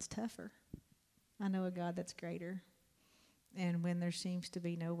God that's tougher. I know a God that's greater. And when there seems to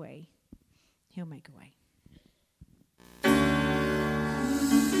be no way, He'll make a way.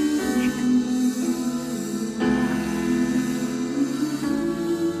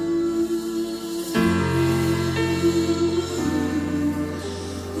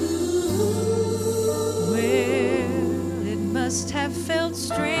 Well, it must have felt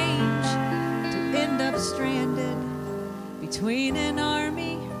strange to end up stranded between an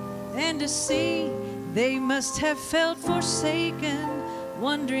army and a sea. They must have felt forsaken,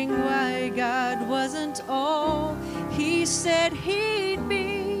 wondering why God wasn't all He said He'd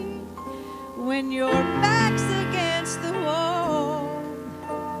be when your back's against the wall.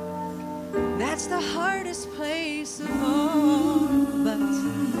 That's the hardest place of all,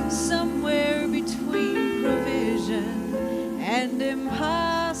 but somewhere between provision and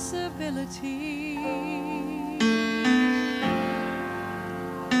impossibility,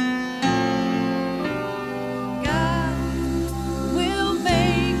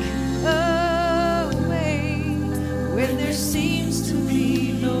 seems to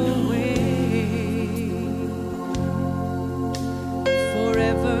be no way.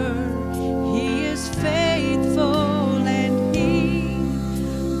 Forever He is faithful, and He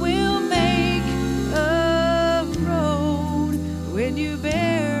will make a road when you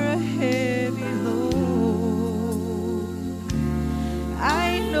bear a heavy load.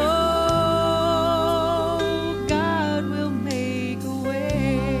 I know God will make a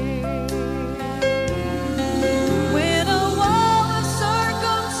way. When a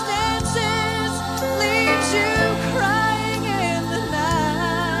crying in the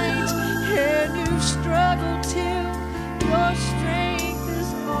night, and you struggle till your strength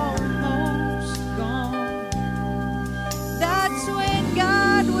is almost gone, that's when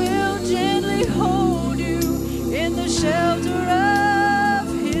God will gently hold you in the shelter of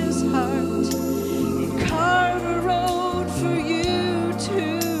His heart and carve a road for you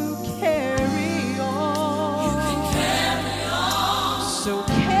to carry on. You can carry on. So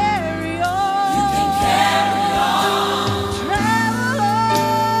carry on.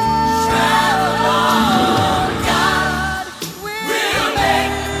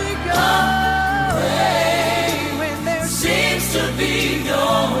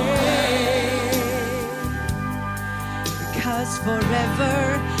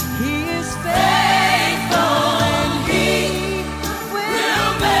 Forever He is faithful, and He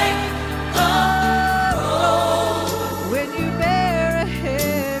will make a road when you bear a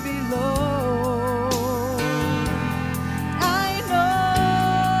heavy load. I know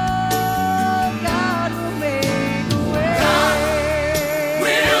God will make a way. God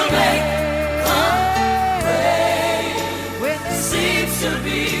will make a way when there seems to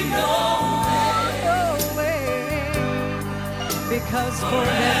be no way. Because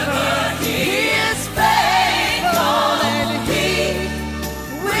forever He is faithful, and He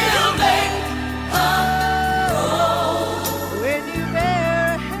will make a road when you bear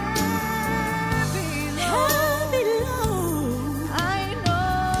a heavy load. I know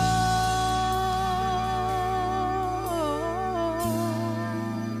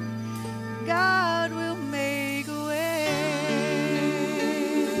God will make a way.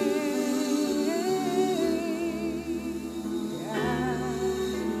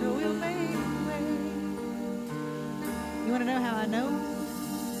 You want to know how I know?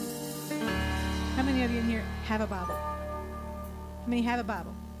 How many of you in here have a Bible? How many have a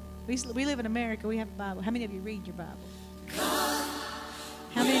Bible? We live in America. We have a Bible. How many of you read your Bible?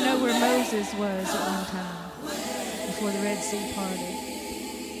 How many know where Moses was at one time before the Red Sea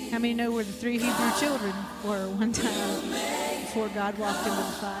parted? How many know where the 3 Hebrew children were one time before God walked into the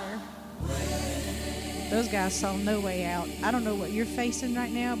fire? Those guys saw no way out. I don't know what you're facing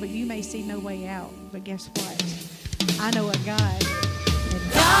right now, but you may see no way out. But guess what? I know a God.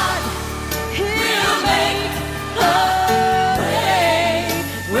 And God, He'll make a way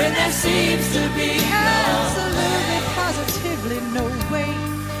when there seems to be absolutely, positively no way.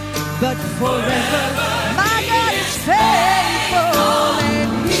 but forever. My God is faithful,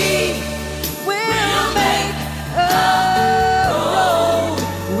 and He will make a road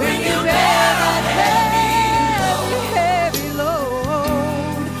when you bear a heavy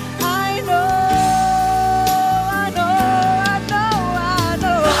load. I know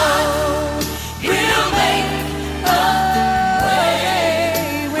He'll make a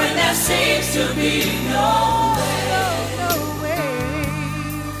way when there seems to be no way,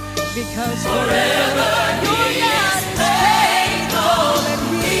 because forever your God is faithful, and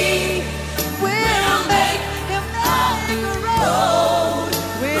He will make a road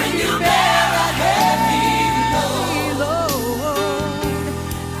when you bear a heavy load.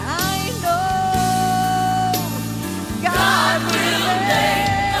 I know God will make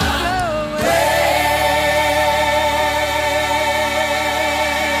a way.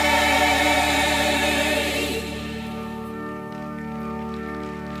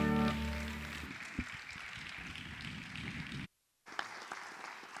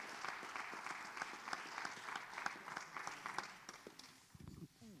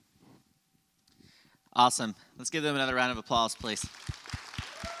 Awesome. Let's give them another round of applause, please.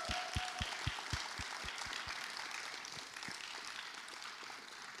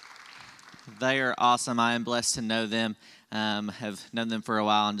 They are awesome. I am blessed to know them, have known them for a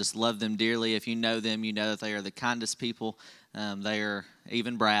while and just love them dearly. If you know them, you know that they are the kindest people. They are,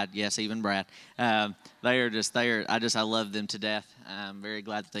 even Brad, yes, even Brad. I love them to death. I'm very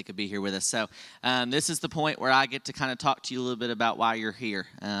glad that they could be here with us. So this is the point where I get to kind of talk to you a little bit about why you're here,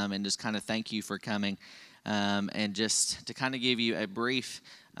 and just kind of thank you for coming, and just to kind of give you a brief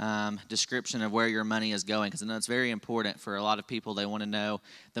description of where your money is going, because I know it's very important for a lot of people. They want to know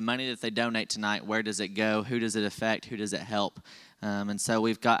the money that they donate tonight, where does it go, who does it affect, who does it help. And so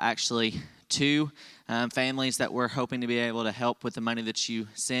we've got actually two families that we're hoping to be able to help with the money that you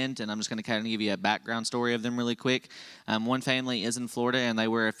send, and I'm just going to kind of give you a background story of them really quick. One family is in Florida, and they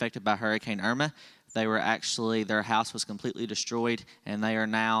were affected by Hurricane Irma. They were actually, their house was completely destroyed, and they are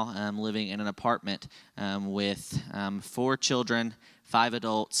now living in an apartment with 4 children, 5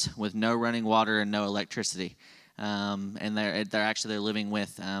 adults, with no running water and no electricity. And they're living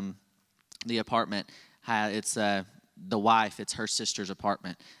with the apartment. It's the wife, it's her sister's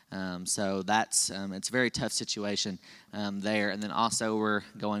apartment. So that's, it's a very tough situation there. And then also we're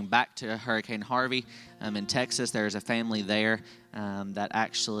going back to Hurricane Harvey in Texas. There's a family there that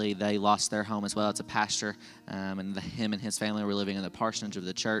actually, they lost their home as well. It's a pastor, and him and his family were living in the parsonage of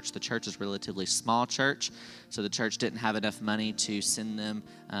the church. The church is a relatively small church, so the church didn't have enough money to send them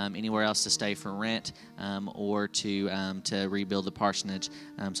anywhere else to stay for rent, or to rebuild the parsonage.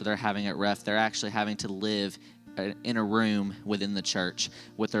 So they're having it rough. They're actually having to live in a room within the church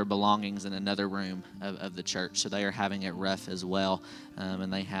with their belongings in another room of the church. So they are having it rough as well.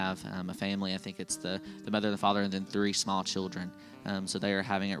 And they have a family. I think it's the mother, the father, and then 3 small children. So they are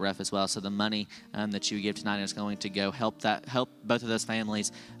having it rough as well. So the money that you give tonight is going to go help both of those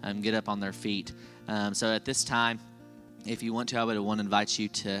families get up on their feet. So at this time, if you want to, I would want to invite you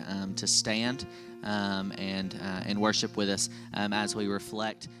to stand and worship with us as we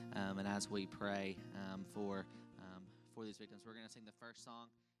reflect and as we pray for these victims. We're going to sing the first song.